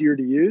system's easier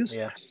to use,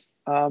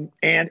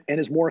 and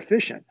is more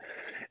efficient.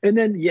 And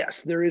then,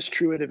 yes, there is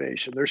true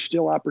innovation. There's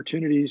still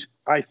opportunities,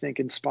 I think,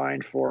 in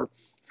spine for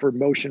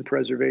motion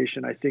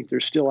preservation. I think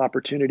there's still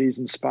opportunities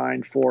in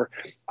spine for,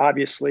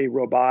 obviously,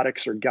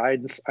 robotics or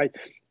guidance.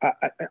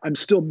 I'm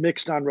still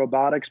mixed on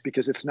robotics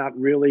because it's not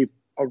really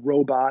a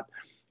robot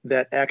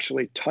that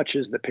actually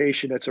touches the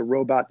patient. It's a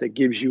robot that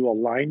gives you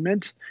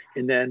alignment,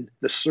 and then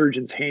the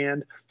surgeon's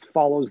hand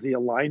follows the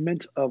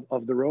alignment of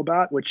the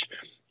robot, which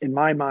in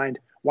my mind,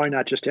 why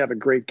not just have a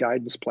great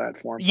guidance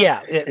platform?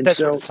 Yeah, And that's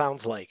what so, it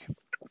sounds like.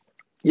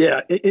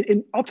 yeah,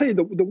 and I'll tell you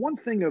the one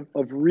thing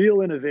of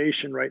real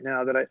innovation right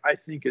now that I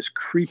think has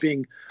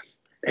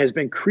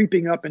been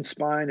creeping up in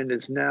spine and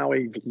is now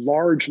a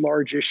large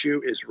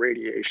issue is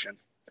radiation.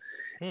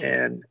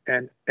 Hmm.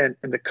 And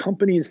the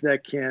companies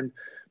that can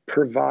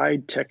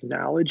provide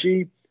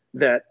technology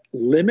that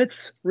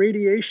limits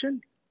radiation,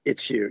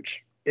 it's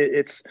huge.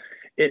 It's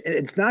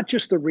not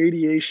just the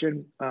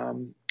radiation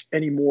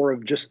anymore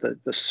of just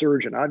the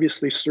surgeon.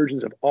 Obviously,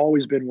 surgeons have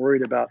always been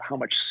worried about how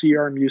much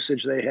C-arm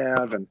usage they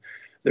have, and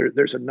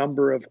there's a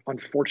number of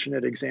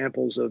unfortunate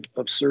examples of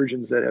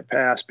surgeons that have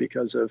passed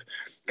because of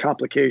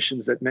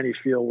complications that many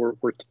feel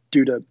were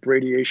due to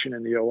radiation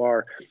in the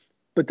OR.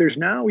 But there's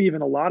now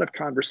even a lot of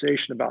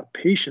conversation about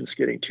patients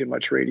getting too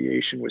much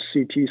radiation with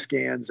CT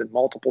scans and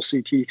multiple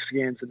CT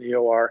scans in the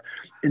OR.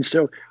 And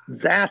so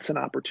that's an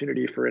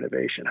opportunity for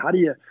innovation. How do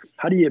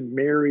you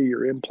marry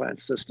your implant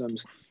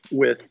systems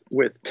with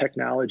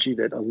technology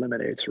that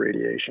eliminates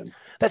radiation?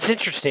 That's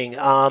interesting.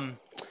 I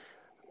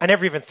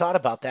never even thought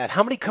about that.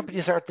 How many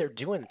companies are out there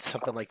doing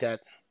something like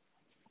that?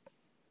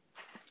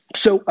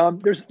 So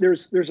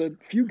there's a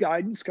few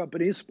guidance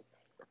companies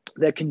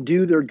that can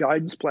do their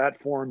guidance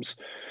platforms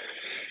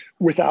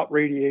without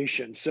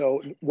radiation.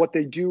 So what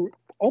they do,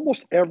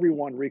 almost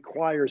everyone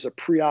requires a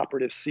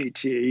preoperative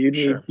CT.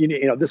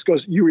 Sure. This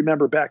goes, you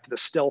remember back to the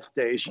stealth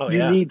days. Oh You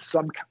yeah. need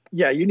some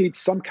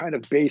kind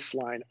of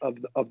baseline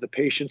of the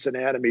patient's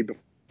anatomy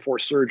before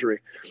surgery.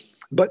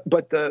 But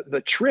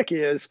the trick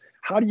is,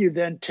 how do you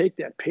then take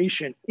that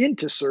patient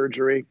into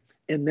surgery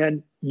and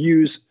then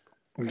use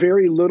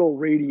very little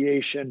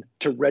radiation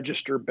to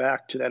register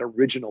back to that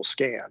original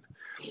scan?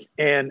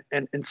 And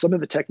some of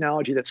the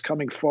technology that's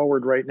coming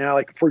forward right now,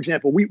 like for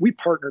example, we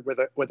partnered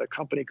with a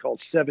company called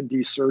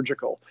 7D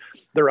Surgical.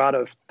 They're out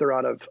of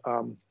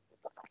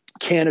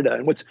Canada,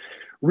 and what's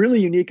really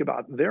unique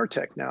about their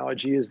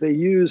technology is they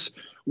use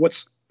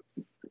what's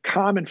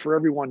common for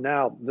everyone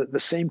now, the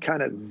same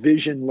kind of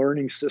vision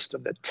learning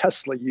system that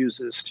Tesla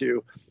uses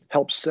to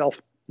help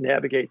self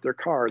navigate their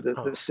car.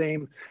 The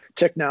same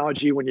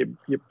technology when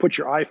you put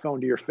your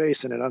iPhone to your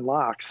face and it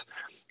unlocks.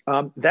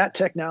 That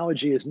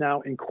technology is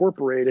now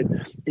incorporated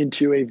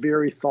into a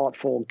very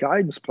thoughtful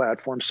guidance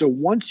platform. So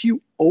once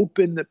you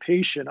open the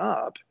patient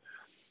up,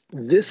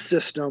 this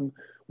system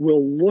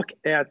will look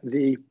at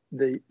the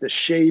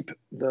shape,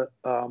 the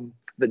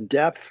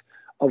depth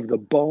of the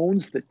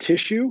bones, the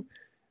tissue,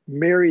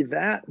 marry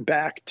that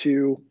back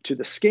to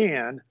the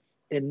scan,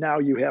 and now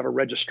you have a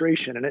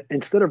registration. And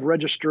instead of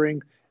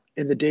registering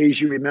in the days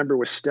you remember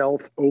with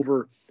stealth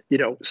over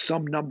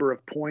some number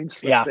of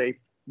points, let's Yeah. say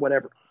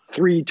whatever,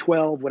 3,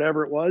 12,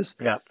 whatever it was.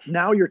 Yeah.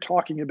 Now you're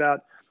talking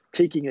about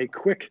taking a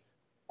quick,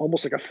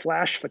 almost like a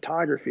flash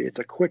photography. It's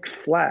a quick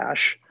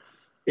flash.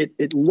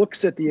 It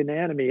looks at the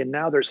anatomy, and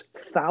now there's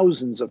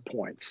thousands of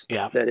points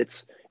Yeah. that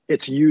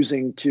it's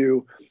using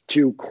to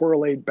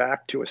correlate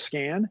back to a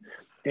scan.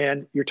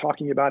 And you're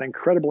talking about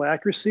incredible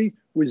accuracy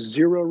with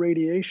zero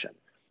radiation.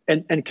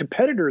 And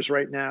competitors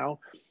right now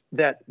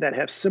that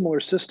have similar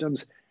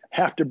systems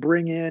have to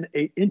bring in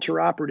a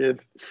interoperative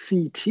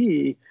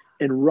CT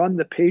and run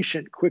the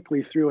patient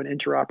quickly through an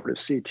interoperative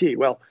CT.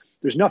 Well,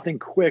 there's nothing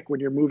quick when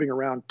you're moving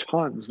around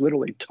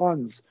literally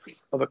tons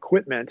of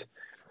equipment,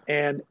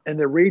 and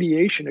the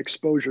radiation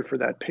exposure for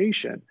that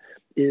patient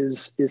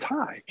is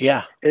high.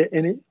 Yeah.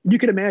 And you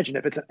can imagine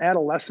if it's an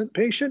adolescent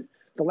patient,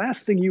 the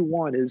last thing you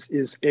want is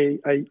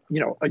a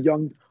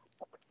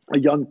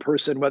young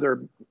person,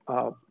 whether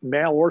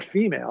male or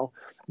female,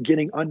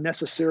 getting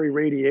unnecessary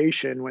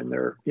radiation when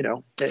they're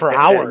For at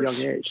hours.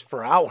 a young age.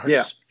 For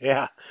hours.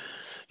 Yeah.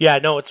 Yeah.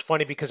 No, it's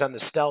funny because on the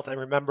stealth, I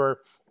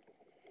remember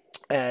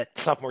at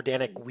Sophomore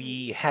Danik,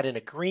 we had an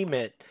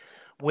agreement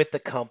with the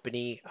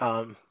company,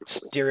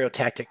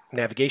 Stereotactic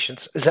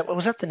Navigations.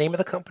 Was that the name of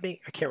the company?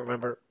 I can't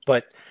remember,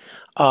 but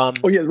Oh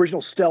yeah, the original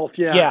Stealth.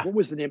 Yeah. Yeah. What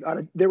was the name?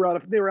 They were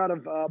out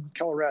of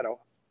Colorado.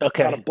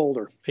 Okay. Out of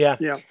Boulder. Yeah.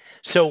 Yeah.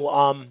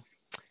 So,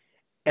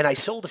 and I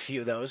sold a few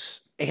of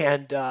those,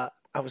 and I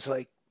was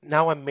like,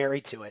 now I'm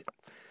married to it.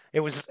 It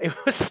was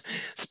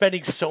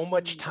spending so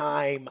much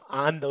time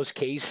on those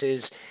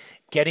cases,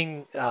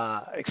 getting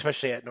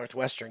especially at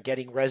Northwestern,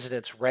 getting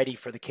residents ready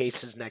for the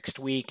cases next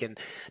week, and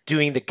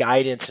doing the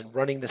guidance and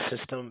running the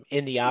system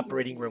in the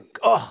operating room.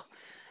 Oh,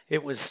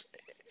 it was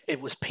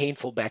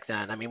painful back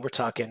then. I mean, we're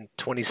talking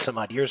 20 some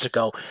odd years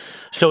ago.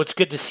 So it's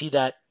good to see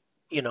that,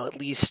 at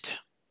least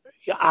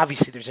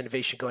obviously there's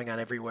innovation going on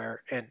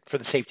everywhere, and for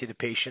the safety of the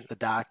patient, the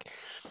doc.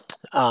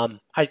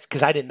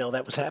 Because I didn't know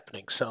that was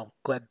happening. So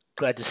glad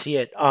to see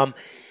it.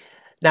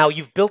 Now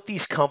you've built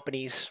these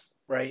companies,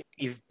 right?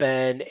 You've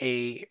been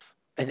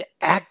an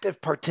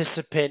active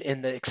participant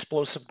in the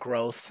explosive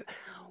growth.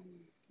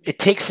 It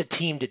takes a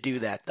team to do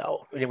that,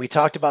 though. We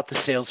talked about the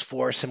sales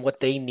force and what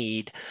they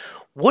need.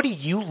 What do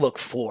you look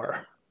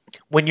for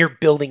when you're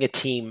building a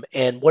team,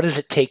 and what does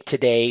it take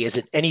today? Is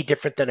it any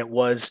different than it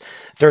was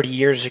 30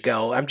 years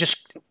ago? I'm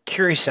just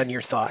curious on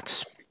your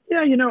thoughts.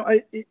 Yeah,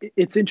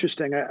 it's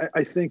interesting.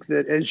 I think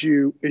that as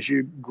you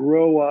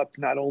grow up,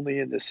 not only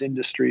in this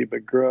industry,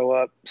 but grow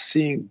up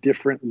seeing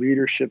different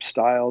leadership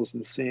styles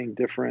and seeing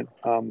different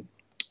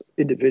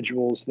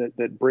individuals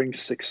that bring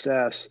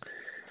success,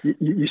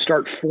 you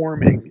start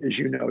forming, as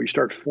you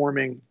start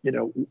forming,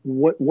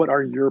 what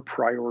are your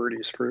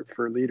priorities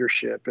for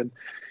leadership? And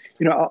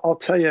I'll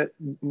tell you,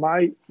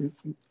 my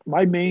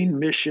main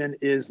mission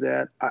is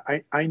that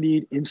I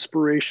need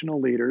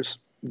inspirational leaders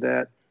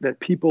that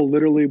people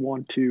literally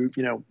want to,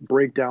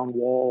 break down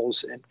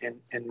walls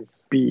and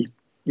be,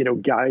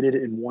 guided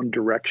in one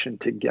direction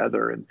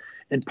together.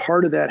 And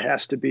part of that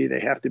has to be, they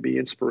have to be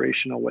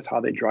inspirational with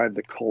how they drive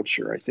the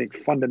culture. I think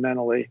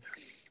fundamentally,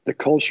 the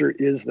culture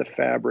is the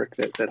fabric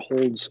that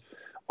holds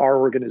our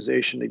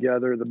organization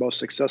together. The most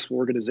successful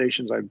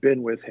organizations I've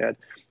been with had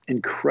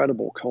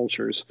incredible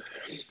cultures.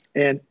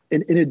 And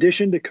in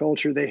addition to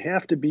culture, they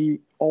have to be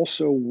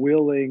also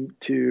willing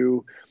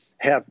to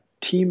have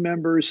team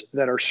members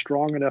that are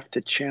strong enough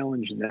to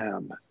challenge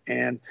them.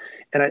 And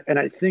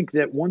I think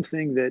that one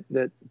thing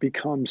that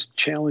becomes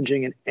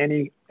challenging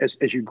in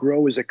as you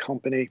grow as a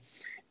company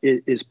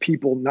is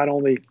people not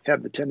only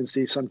have the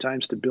tendency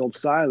sometimes to build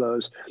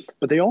silos,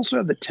 but they also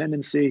have the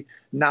tendency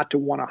not to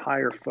want to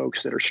hire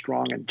folks that are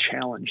strong and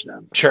challenge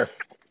them. Sure.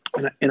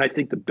 And I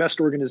think the best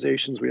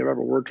organizations we have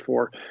ever worked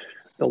for,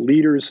 the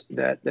leaders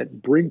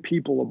that bring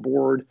people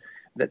aboard,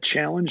 that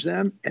challenge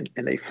them, and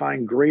they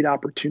find great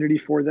opportunity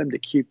for them to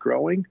keep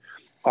growing,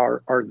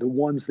 are the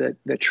ones that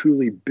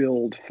truly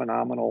build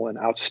phenomenal and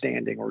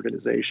outstanding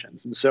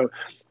organizations. And so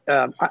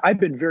I've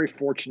been very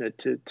fortunate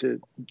to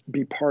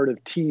be part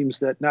of teams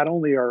that not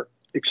only are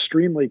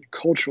extremely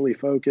culturally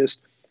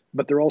focused,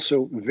 but they're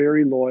also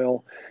very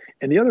loyal.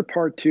 And the other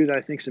part too that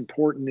I think is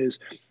important is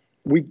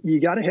you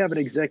got to have an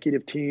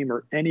executive team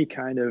or any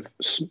kind of,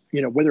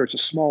 whether it's a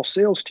small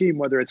sales team,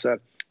 whether it's a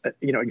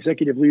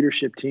executive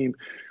leadership team,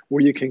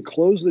 where you can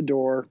close the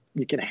door,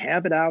 you can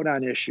have it out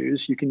on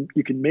issues, you can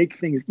make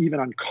things even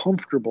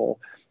uncomfortable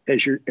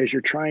as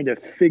you're trying to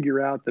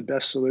figure out the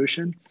best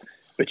solution,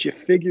 but you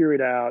figure it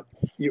out,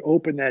 you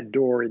open that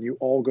door, and you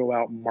all go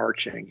out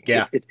marching.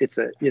 Yeah,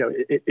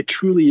 it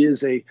truly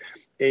is a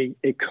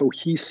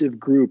cohesive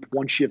group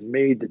once you've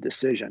made the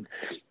decision,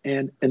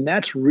 and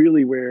that's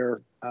really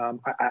where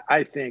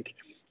I think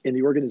in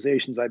the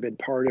organizations I've been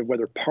part of,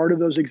 whether part of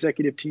those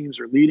executive teams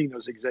or leading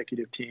those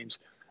executive teams,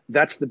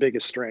 that's the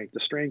biggest strength. The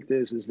strength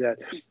is that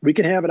we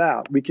can have it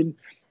out. You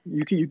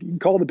can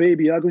call the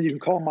baby ugly. You can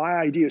call my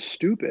idea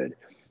stupid,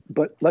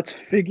 but let's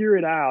figure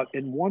it out.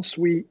 And once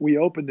we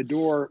open the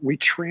door, we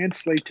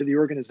translate to the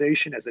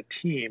organization as a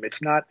team.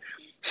 It's not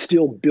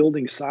still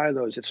building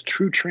silos. It's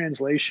true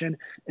translation,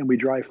 and we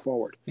drive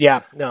forward.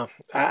 Yeah, no,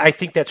 I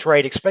think that's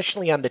right,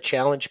 especially on the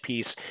challenge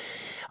piece.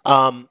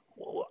 I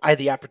had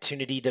the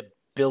opportunity to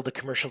build a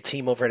commercial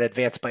team over at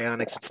Advanced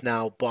Bionics. It's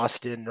now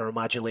Boston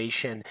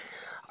Neuromodulation.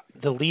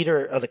 The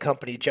leader of the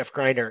company, Jeff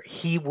Greiner,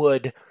 he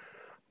would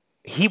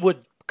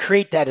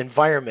create that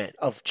environment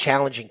of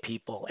challenging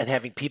people and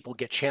having people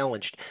get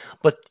challenged.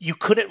 But you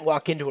couldn't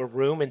walk into a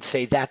room and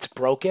say, that's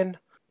broken,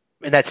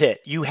 and that's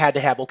it. You had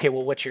to have, okay,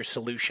 well, what's your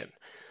solution?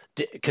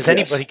 Because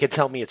anybody can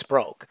tell me it's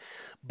broke.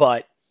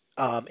 But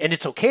and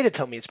it's okay to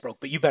tell me it's broke,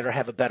 but you better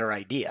have a better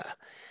idea.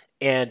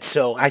 And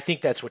so I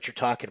think that's what you're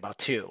talking about,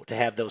 too, to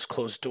have those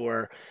closed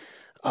door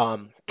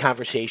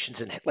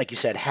conversations and, like you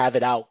said, have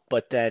it out.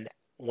 But then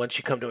once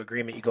you come to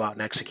agreement, you go out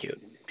and execute.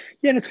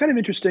 Yeah, and it's kind of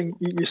interesting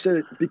you said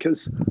it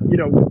because,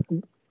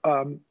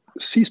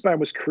 C-Spine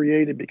was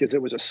created because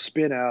it was a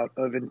spin out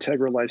of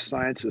Integra Life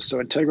Sciences. So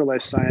Integra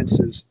Life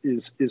Sciences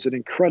is an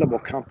incredible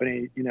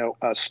company.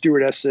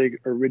 Stuart Essig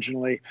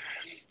originally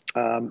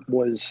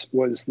was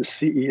the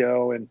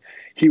CEO, and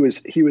he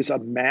was a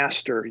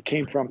master. He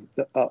came from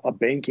a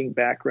banking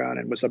background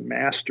and was a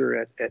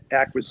master at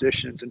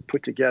acquisitions and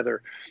put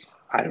together,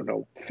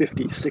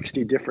 50,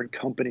 60 different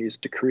companies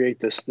to create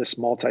this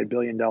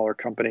multi-billion-dollar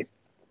company.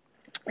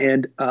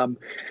 And the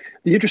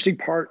interesting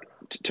part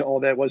to all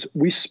that was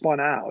we spun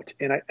out,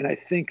 and I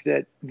think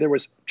that there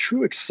was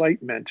true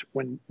excitement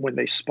when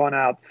they spun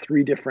out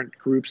 3 different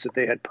groups that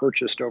they had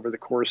purchased over the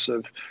course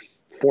of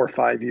 4 or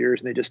 5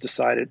 years, and they just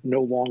decided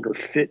no longer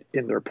fit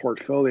in their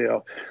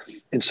portfolio.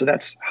 And so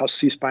that's how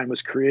C-Spine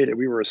was created.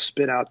 We were a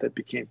spin out that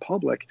became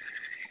public.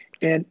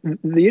 And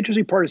the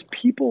interesting part is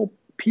people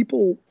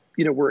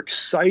were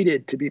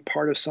excited to be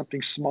part of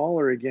something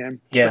smaller again.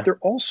 Yeah. But they're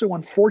also,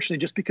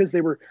 unfortunately, just because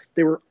they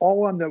were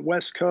all on the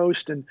West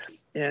Coast and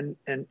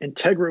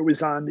Integra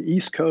was on the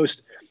East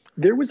Coast,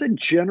 there was a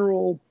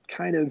general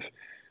kind of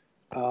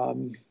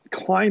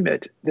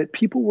climate that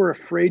people were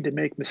afraid to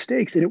make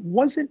mistakes. And it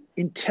wasn't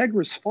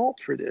Integra's fault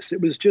for this.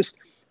 It was just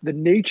the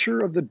nature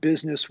of the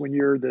business when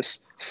you're this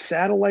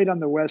satellite on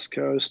the West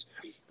Coast,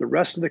 the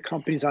rest of the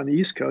companies on the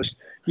East Coast,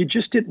 you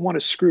just didn't want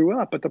to screw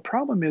up. But the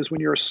problem is when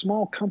you're a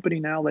small company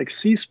now like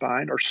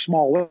C-Spine, or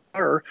smaller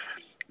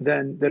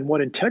than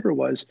what Integra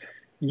was,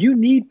 you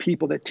need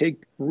people that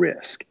take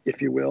risk,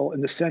 if you will,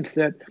 in the sense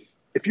that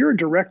if you're a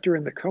director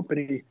in the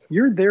company,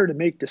 you're there to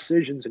make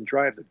decisions and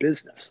drive the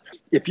business.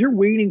 If you're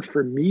waiting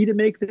for me to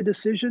make the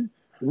decision,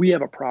 we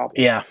have a problem.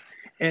 Yeah.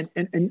 And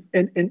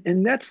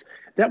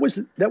that was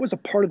a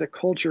part of the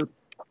culture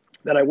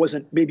that I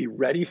wasn't maybe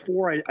ready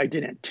for. I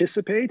didn't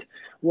anticipate,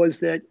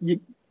 was that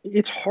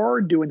it's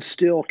hard to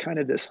instill kind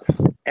of this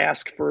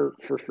ask for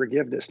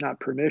forgiveness, not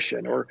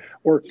permission, or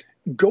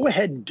go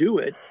ahead and do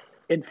it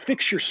and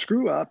fix your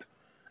screw up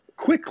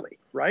quickly,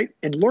 right?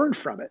 And learn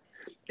from it.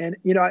 And,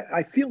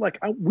 I feel like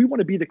we want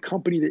to be the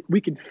company that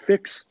we can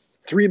fix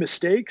 3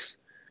 mistakes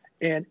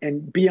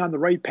and be on the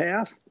right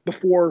path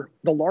before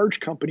the large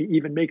company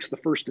even makes the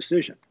first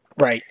decision.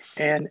 Right.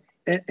 And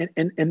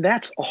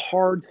that's a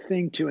hard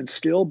thing to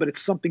instill, but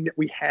it's something that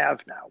we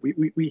have now.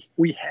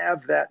 We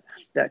have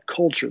that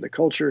culture. The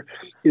culture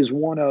is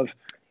one of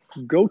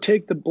go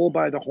take the bull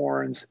by the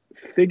horns,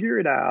 figure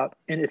it out,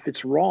 and if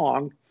it's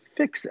wrong,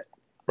 fix it.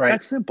 Right.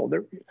 That's simple.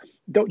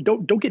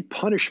 Don't get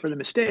punished for the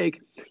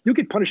mistake. You'll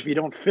get punished if you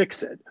don't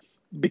fix it,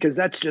 because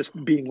that's just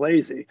being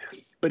lazy.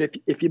 But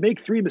if you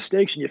make 3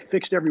 mistakes and you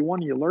fixed every one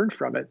and you learn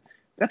from it,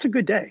 that's a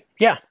good day.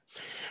 Yeah.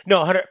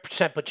 No,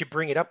 100%. But you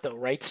bring it up though,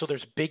 right? So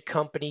there's big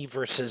company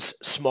versus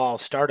small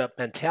startup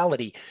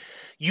mentality.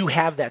 You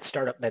have that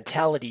startup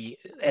mentality,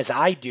 as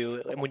I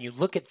do. And when you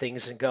look at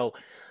things and go,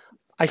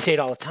 I say it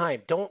all the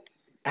time, don't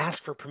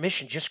ask for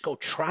permission, just go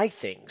try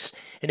things.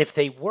 And if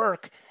they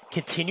work,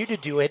 continue to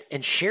do it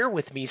and share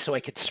with me so I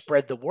could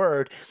spread the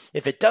word.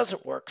 If it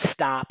doesn't work,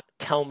 stop,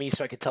 tell me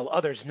so I could tell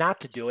others not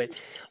to do it.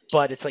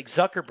 But it's like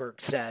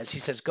Zuckerberg says, he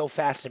says, go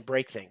fast and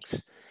break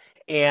things.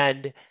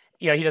 And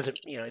he doesn't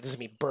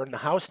mean burn the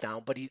house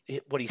down, but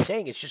what he's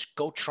saying is just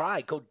go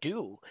try, go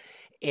do,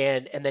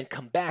 and then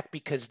come back,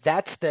 because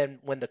that's then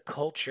when the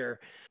culture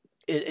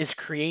is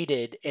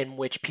created in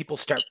which people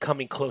start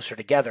coming closer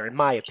together, in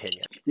my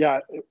opinion. Yeah,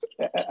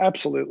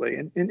 absolutely.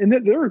 And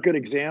they're a good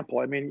example.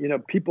 I mean,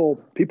 people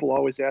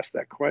always ask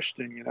that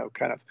question,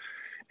 kind of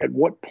at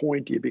what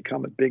point do you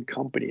become a big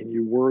company and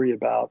you worry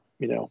about,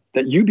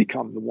 that you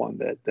become the one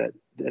that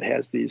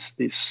has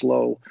these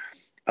slow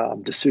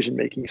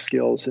decision-making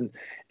skills. And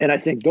I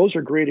think those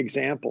are great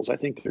examples. I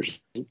think there's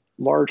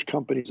large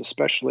companies,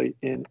 especially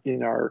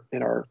in our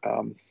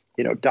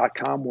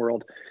 .com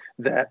world,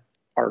 that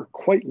are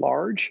quite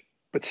large,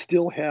 but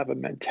still have a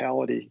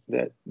mentality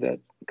that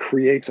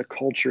creates a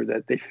culture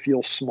that they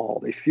feel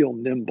small, they feel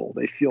nimble,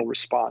 they feel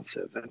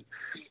responsive.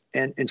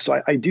 And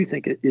so I do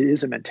think it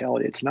is a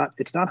mentality. It's not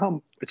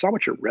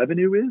what your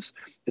revenue is,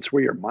 it's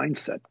where your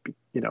mindset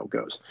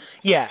goes.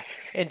 Yeah.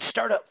 And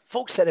startup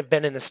folks that have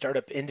been in the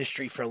startup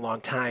industry for a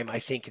long time, I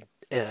think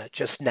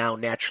just now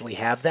naturally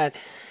have that.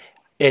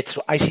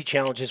 I see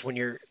challenges when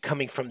you're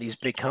coming from these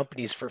big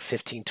companies for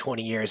 15,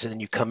 20 years, and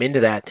then you come into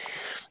that,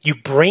 you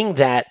bring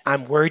that,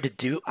 I'm going to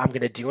do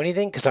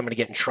anything because I'm going to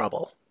get in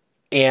trouble.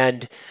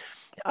 And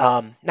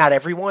not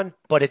everyone,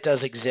 but it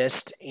does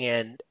exist,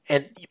 and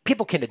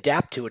people can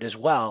adapt to it as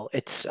well.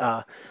 It's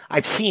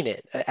I've seen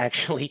it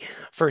actually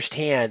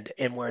firsthand,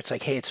 and where it's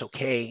like, hey, it's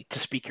okay to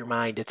speak your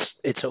mind.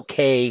 It's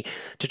okay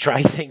to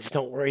try things.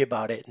 Don't worry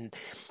about it.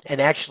 And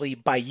actually,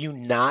 by you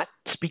not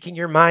speaking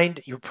your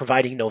mind, you're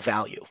providing no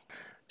value.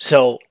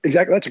 So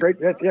exactly, that's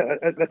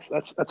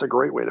a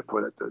great way to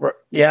put it.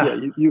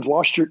 You've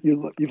lost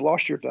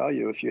your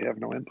value if you have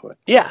no input.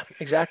 Yeah,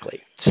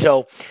 exactly.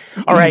 So,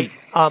 all right,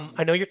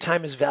 I know your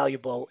time is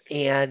valuable,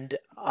 and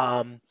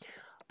a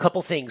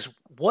couple things.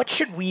 What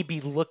should we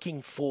be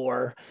looking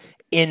for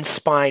in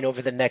Spine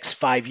over the next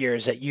 5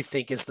 years that you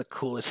think is the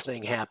coolest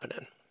thing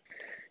happening?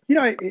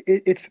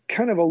 It's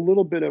kind of a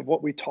little bit of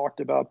what we talked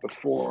about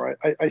before.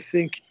 I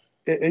think,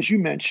 as you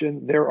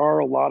mentioned, there are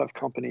a lot of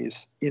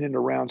companies in and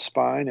around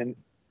Spine,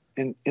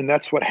 and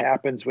that's what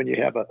happens when you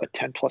have a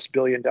 $10+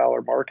 billion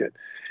market.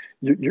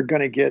 You're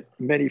going to get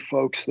many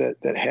folks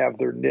that have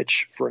their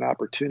niche for an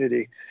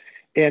opportunity.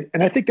 And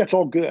I think that's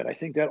all good. I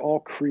think that all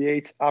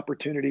creates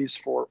opportunities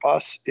for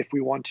us if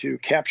we want to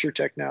capture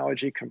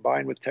technology,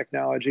 combine with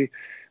technology.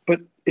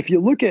 But if you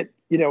look at,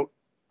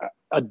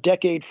 a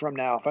decade from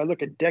now, if I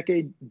look a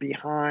decade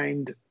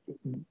behind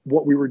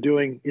what we were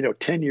doing,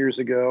 10 years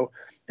ago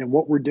and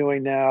what we're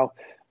doing now,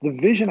 the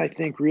vision, I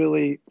think,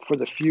 really for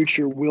the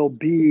future will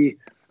be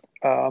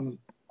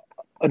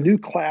a new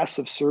class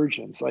of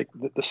surgeons. Like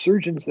the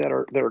surgeons that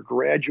are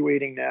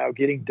graduating now,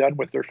 getting done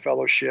with their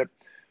fellowship,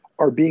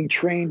 are being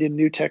trained in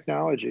new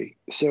technology.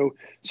 So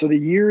the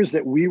years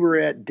that we were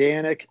at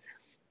Danek,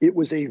 it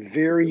was a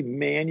very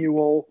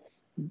manual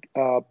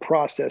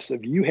process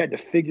of you had to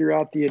figure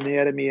out the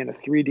anatomy in a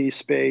 3D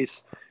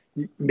space.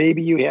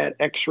 Maybe you had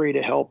X-ray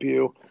to help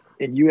you,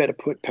 and you had to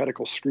put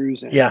pedicle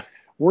screws in. Yeah.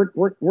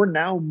 We're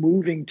now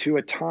moving to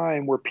a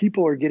time where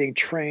people are getting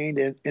trained,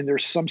 and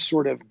there's some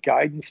sort of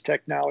guidance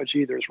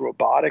technology. There's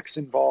robotics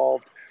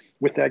involved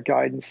with that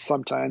guidance,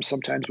 sometimes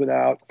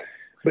without.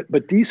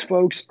 But these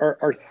folks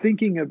are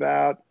thinking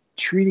about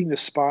treating the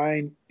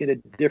spine in a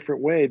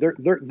different way.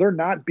 They're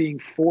not being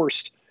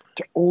forced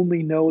to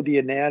only know the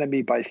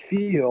anatomy by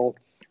feel.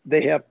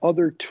 They have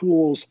other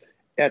tools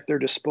at their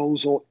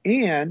disposal,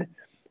 and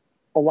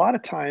a lot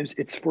of times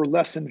it's for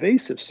less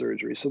invasive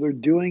surgery. So they're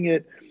doing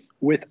it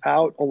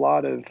without a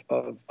lot of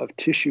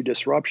tissue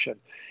disruption.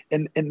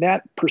 And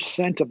that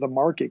percent of the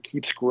market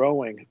keeps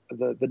growing,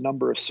 the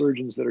number of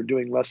surgeons that are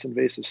doing less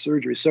invasive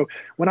surgery. So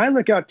when I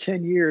look out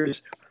 10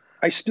 years,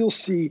 I still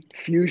see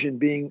fusion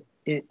being,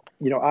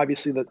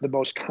 obviously the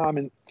most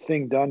common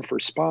thing done for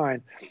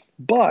spine.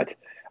 But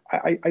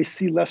I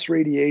see less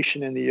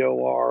radiation in the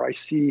OR. I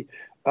see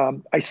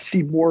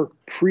more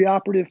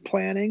preoperative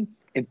planning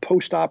and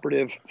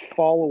postoperative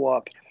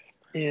follow-up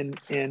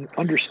in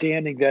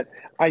understanding that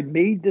I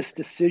made this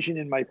decision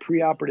in my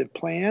preoperative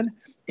plan,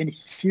 and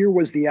here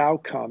was the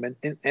outcome.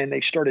 And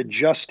they start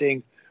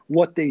adjusting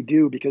what they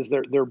do because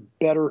they're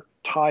better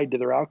tied to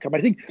their outcome.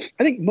 I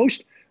think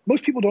most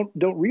people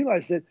don't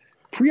realize that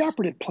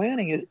preoperative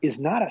planning is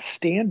not a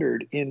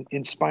standard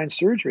in spine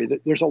surgery.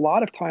 There's a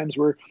lot of times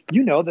where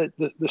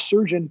that the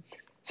surgeon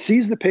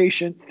sees the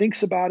patient,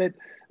 thinks about it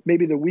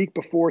maybe the week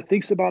before,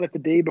 thinks about it the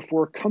day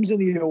before, comes in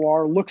the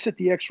OR, looks at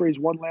the x-rays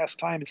one last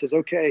time and says,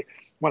 okay,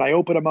 when I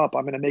open them up,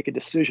 I'm going to make a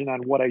decision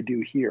on what I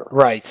do here.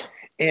 Right.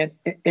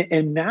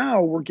 And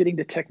now we're getting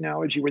to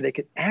technology where they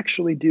can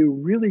actually do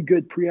really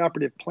good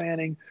preoperative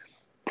planning,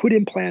 put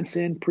implants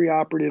in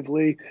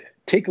preoperatively,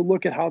 take a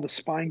look at how the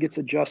spine gets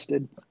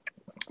adjusted.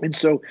 And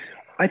so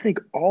I think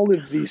all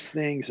of these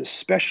things,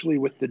 especially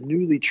with the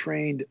newly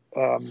trained,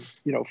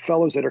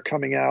 fellows that are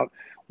coming out,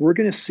 we're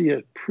going to see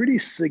a pretty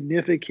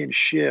significant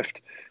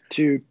shift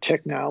to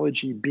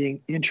technology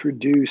being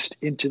introduced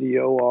into the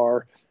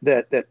OR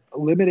that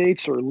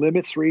eliminates or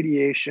limits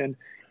radiation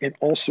and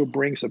also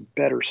brings a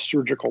better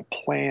surgical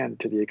plan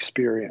to the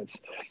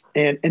experience.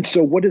 And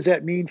so what does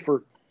that mean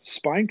for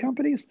spine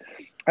companies?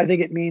 I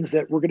think it means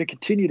that we're going to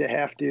continue to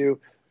have to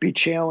be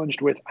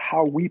challenged with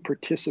how we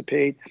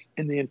participate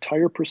in the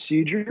entire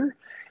procedure.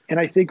 And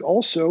I think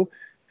also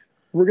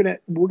we're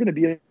going to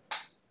be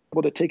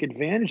able to take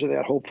advantage of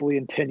that hopefully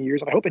in 10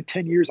 years. And I hope in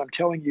 10 years, I'm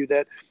telling you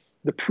that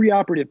the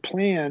preoperative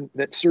plan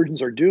that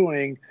surgeons are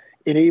doing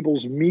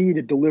enables me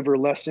to deliver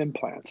less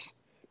implants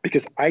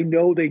because I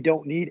know they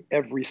don't need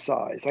every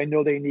size. I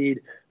know they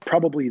need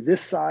probably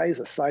this size,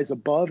 a size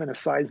above and a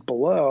size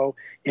below,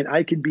 and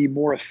I can be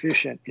more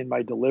efficient in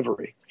my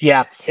delivery.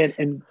 Yeah.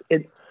 And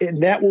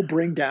that will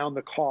bring down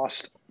the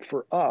cost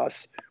for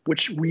us,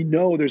 which we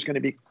know there's going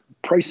to be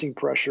pricing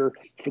pressure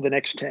for the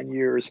next 10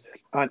 years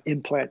on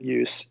implant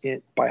use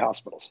by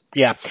hospitals.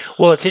 Yeah.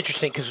 Well, it's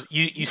interesting because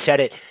you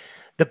said it.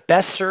 The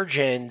best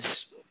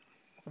surgeons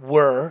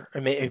were,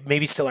 or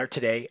maybe still are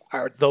today,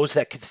 are those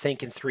that could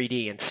think in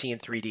 3D and see in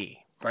 3D,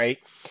 right?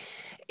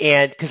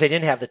 And because they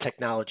didn't have the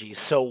technologies.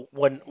 So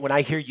when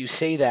I hear you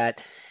say that,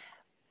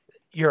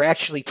 you're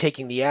actually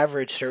taking the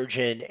average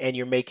surgeon and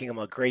you're making them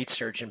a great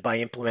surgeon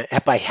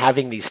by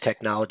having these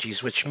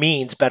technologies, which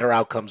means better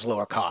outcomes,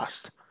 lower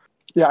cost.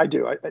 Yeah, I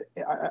do.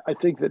 I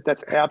think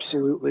that's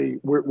absolutely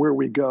where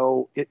we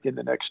go in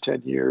the next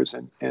 10 years,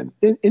 and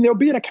there'll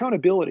be an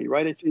accountability,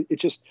 right? It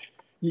just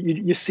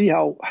you see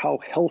how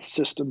health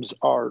systems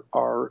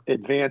are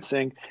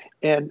advancing,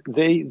 and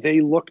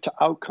they look to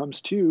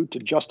outcomes too to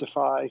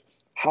justify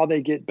how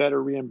they get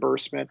better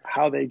reimbursement,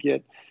 how they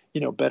get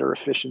better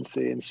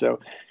efficiency, and so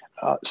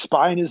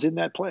spine is in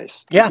that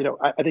place. Yeah,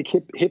 I think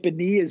hip and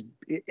knee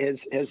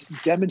has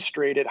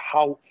demonstrated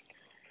how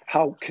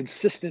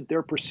consistent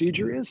their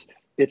procedure is.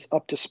 It's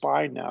up to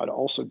spine now to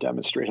also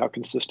demonstrate how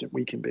consistent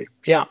we can be.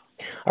 Yeah.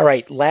 All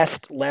right.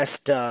 Last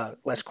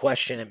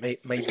question.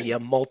 It may be a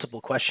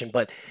multiple question,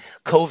 but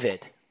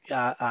COVID,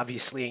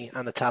 obviously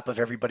on the top of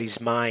everybody's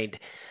mind.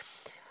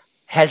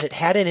 Has it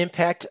had an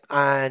impact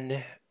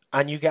on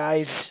you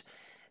guys?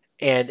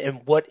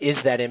 And what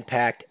is that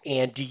impact?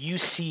 And do you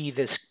see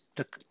the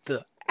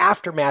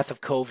aftermath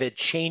of COVID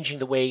changing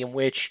the way in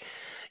which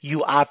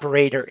you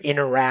operate or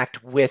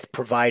interact with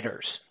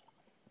providers?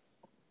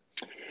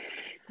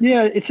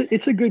 Yeah,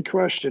 it's a good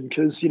question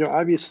because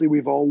obviously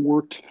we've all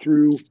worked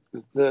through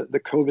the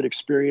COVID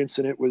experience,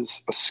 and it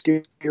was a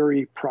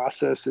scary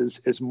process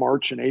as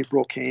March and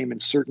April came,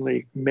 and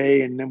certainly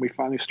May, and then we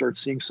finally started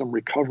seeing some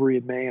recovery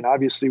in May, and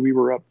obviously we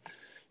were up,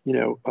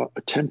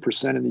 a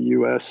 10% in the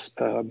U.S.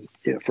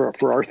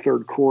 For our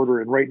third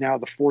quarter, and right now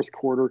the fourth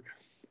quarter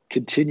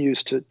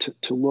continues to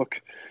look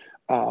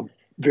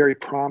very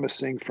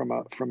promising from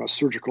a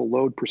surgical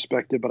load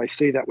perspective, but I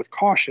say that with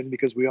caution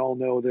because we all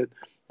know that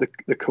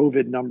the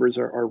COVID numbers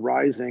are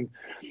rising.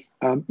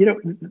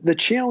 The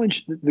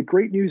challenge, the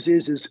great news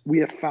is we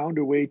have found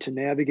a way to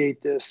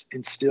navigate this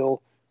and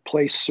still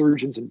place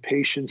surgeons and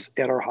patients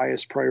at our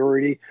highest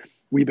priority.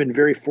 We've been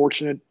very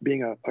fortunate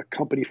being a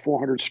company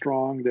 400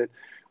 strong that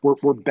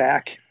we're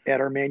back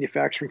at our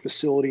manufacturing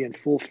facility in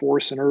full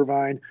force in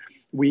Irvine.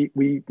 We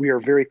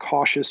are very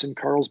cautious in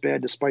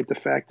Carlsbad, despite the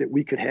fact that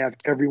we could have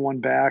everyone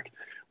back.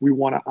 We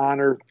want to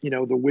honor,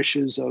 the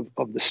wishes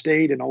of the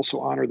state and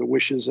also honor the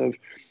wishes of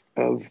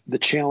the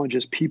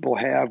challenges people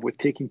have with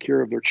taking care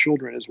of their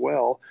children as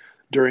well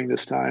during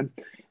this time.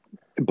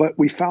 But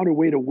we found a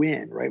way to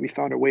win, right? We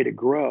found a way to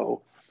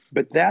grow.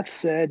 But that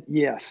said,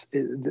 yes,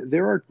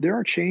 there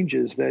are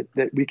changes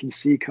that we can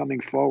see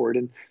coming forward.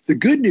 And the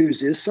good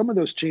news is some of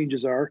those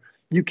changes are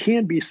you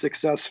can be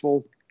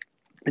successful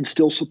and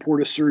still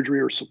support a surgery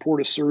or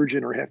support a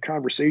surgeon or have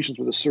conversations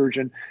with a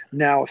surgeon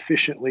now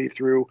efficiently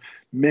through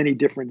many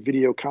different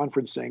video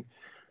conferencing.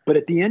 But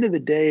at the end of the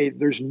day,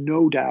 there's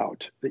no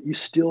doubt that you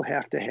still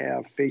have to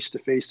have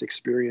face-to-face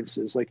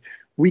experiences. Like,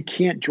 we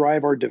can't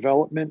drive our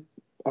development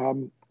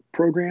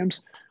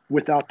programs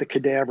without the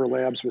cadaver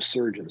labs with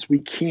surgeons. We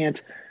can't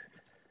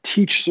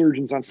teach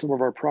surgeons on some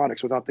of our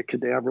products without the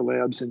cadaver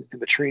labs and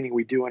the training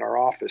we do in our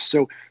office.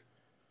 So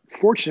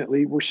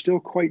fortunately, we're still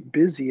quite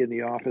busy in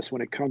the office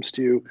when it comes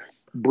to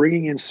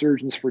bringing in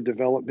surgeons for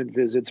development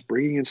visits,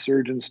 bringing in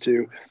surgeons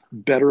to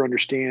better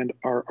understand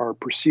our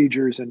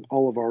procedures and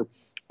all of our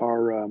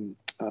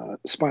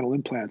spinal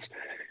implants.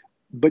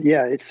 But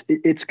yeah,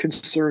 it's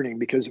concerning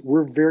because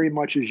we're very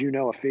much, as you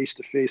know, a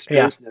face-to-face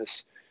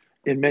business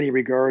in many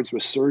regards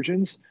with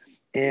surgeons,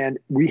 and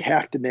we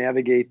have to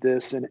navigate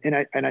this. And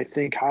I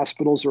think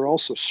hospitals are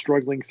also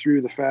struggling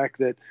through the fact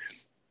that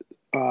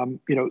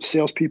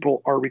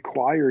salespeople are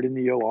required in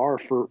the OR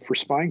for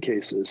spine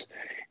cases,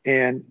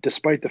 and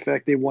despite the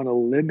fact they want to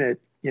limit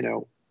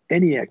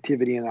any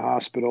activity in the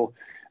hospital,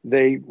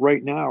 they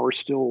right now are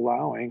still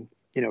allowing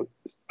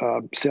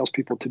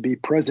salespeople to be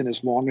present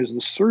as long as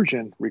the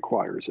surgeon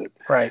requires it.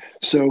 Right.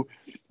 So,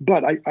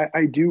 but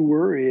I do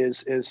worry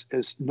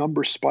as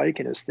numbers spike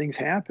and as things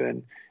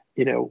happen,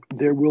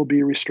 there will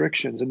be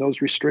restrictions, and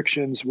those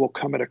restrictions will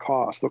come at a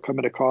cost. They'll come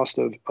at a cost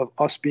of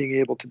us being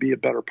able to be a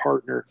better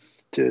partner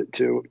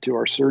to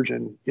our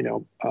surgeon,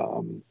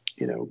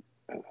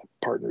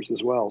 partners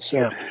as well.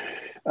 So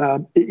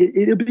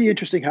it'll be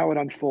interesting how it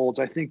unfolds.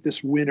 I think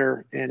this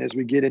winter, and as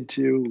we get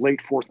into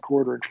late fourth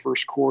quarter and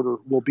first quarter,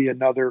 will be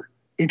another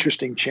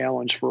interesting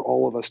challenge for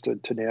all of us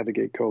to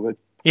navigate COVID.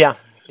 Yeah.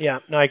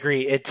 No, I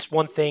agree. It's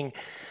one thing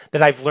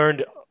that I've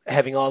learned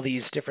having all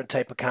these different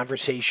type of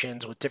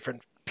conversations with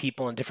different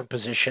people in different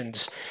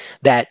positions,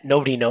 that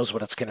nobody knows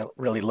what it's going to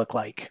really look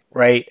like,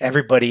 right?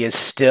 Everybody is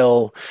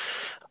still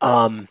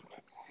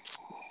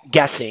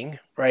guessing,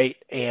 right,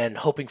 and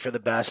hoping for the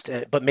best,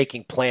 but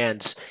making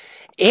plans.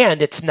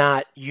 And it's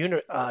not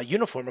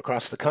uniform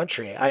across the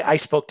country. I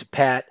spoke to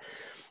Pat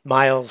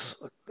Miles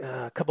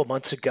a couple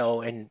months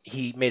ago, and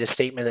he made a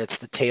statement that it's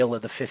the tale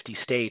of the 50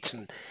 states,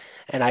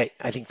 and I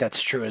think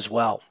that's true as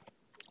well,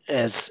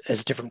 as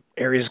different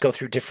areas go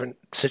through different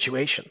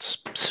situations.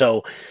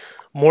 So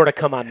more to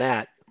come on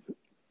that.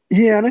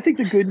 Yeah, and I think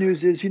the good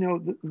news is,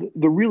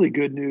 the really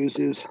good news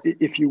is,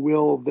 if you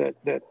will,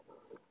 that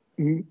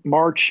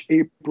March,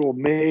 April,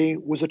 May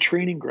was a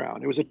training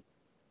ground. It was a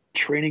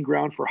training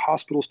ground for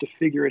hospitals to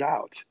figure it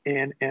out.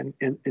 And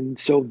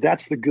so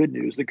that's the good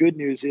news. The good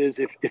news is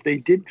if they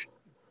did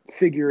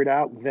figure it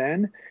out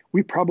then,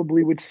 we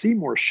probably would see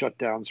more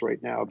shutdowns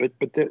right now.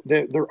 But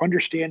they're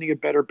understanding a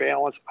better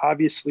balance.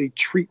 Obviously,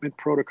 treatment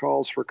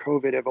protocols for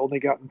COVID have only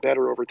gotten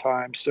better over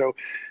time. So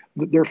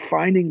they're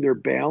finding their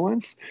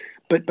balance.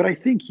 But I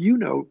think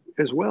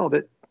as well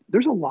that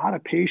there's a lot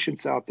of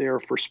patients out there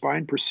for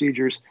spine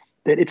procedures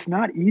that it's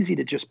not easy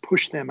to just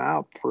push them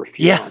out for a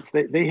few months.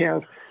 They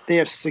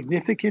have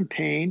significant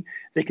pain.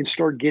 They can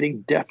start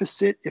getting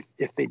deficit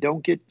if they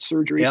don't get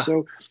surgery. Yeah.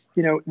 So,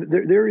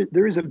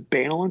 there is a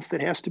balance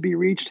that has to be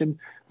reached. And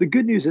the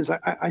good news is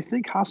I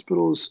think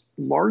hospitals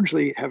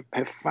largely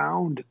have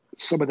found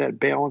some of that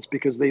balance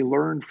because they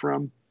learned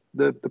from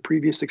the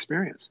previous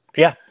experience.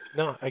 Yeah,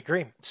 no, I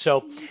agree.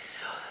 So,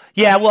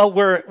 yeah, well,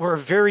 we're a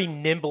very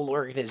nimble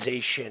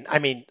organization. I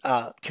mean,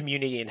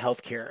 community and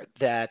healthcare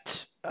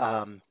that,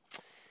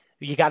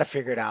 you got to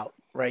figure it out,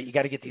 right? You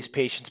got to get these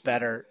patients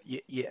better.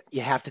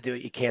 You have to do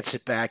it. You can't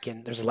sit back,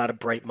 and there's a lot of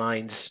bright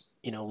minds,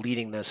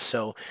 leading this.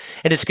 So,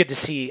 and it's good to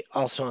see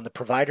also on the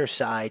provider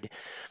side.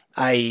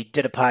 I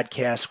did a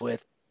podcast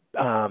with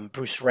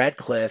Bruce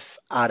Radcliffe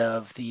out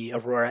of the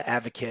Aurora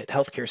Advocate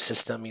Healthcare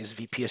System. He's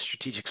VP of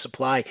Strategic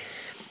Supply,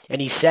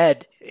 and he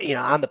said,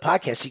 on the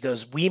podcast, he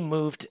goes, "We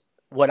moved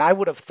what I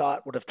would have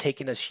thought would have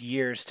taken us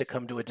years to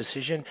come to a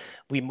decision.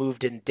 We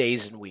moved in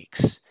days and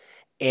weeks."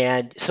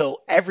 And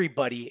so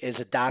everybody is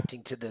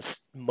adopting to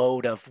this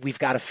mode of we've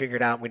got to figure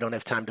it out and we don't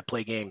have time to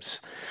play games,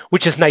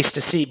 which is nice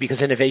to see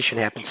because innovation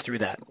happens through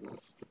that.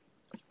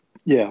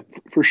 Yeah,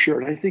 for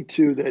sure. And I think,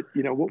 too, that,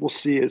 what we'll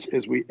see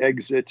as we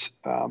exit,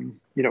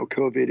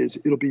 COVID is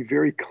it'll be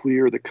very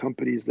clear the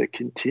companies that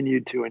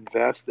continue to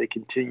invest, they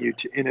continue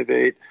to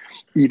innovate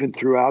even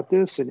throughout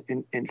this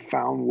and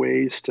found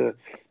ways to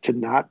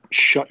not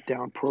shut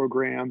down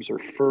programs or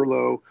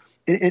furlough.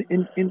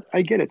 And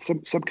I get it.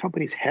 Some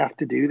companies have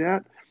to do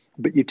that,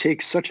 but you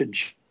take such a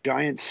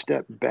giant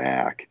step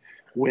back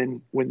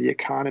when the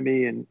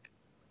economy and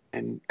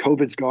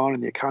COVID's gone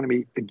and the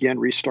economy again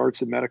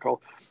restarts in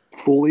medical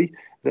fully.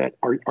 That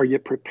are you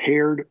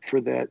prepared for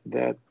that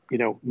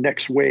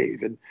next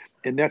wave?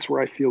 And that's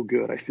where I feel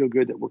good. I feel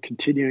good that we're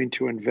continuing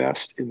to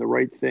invest in the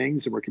right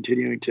things and we're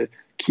continuing to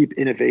keep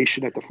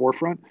innovation at the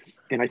forefront.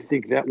 And I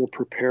think that will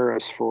prepare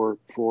us for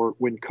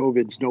when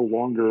COVID's no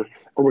longer,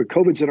 or when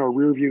COVID's in our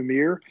rearview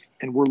mirror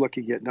and we're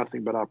looking at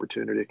nothing but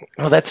opportunity.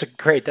 Well, that's a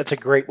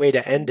great way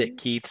to end it,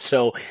 Keith.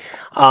 So,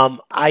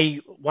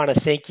 I want to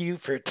thank you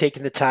for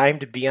taking the time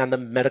to be on the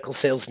Medical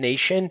Sales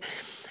Nation,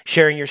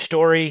 sharing your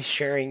story,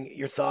 sharing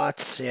your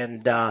thoughts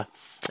and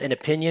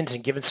opinions,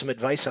 and giving some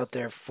advice out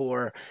there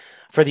for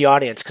the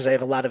audience. Because I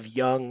have a lot of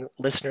young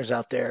listeners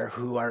out there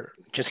who are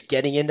just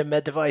getting into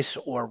med device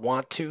or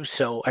want to.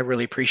 So, I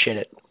really appreciate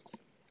it.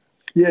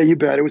 Yeah, you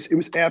bet. It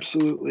was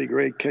absolutely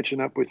great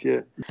catching up with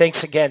you.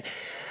 Thanks again.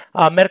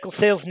 Medical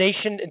Sales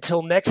Nation,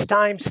 until next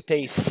time,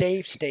 stay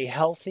safe, stay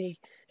healthy,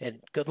 and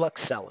good luck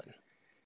selling.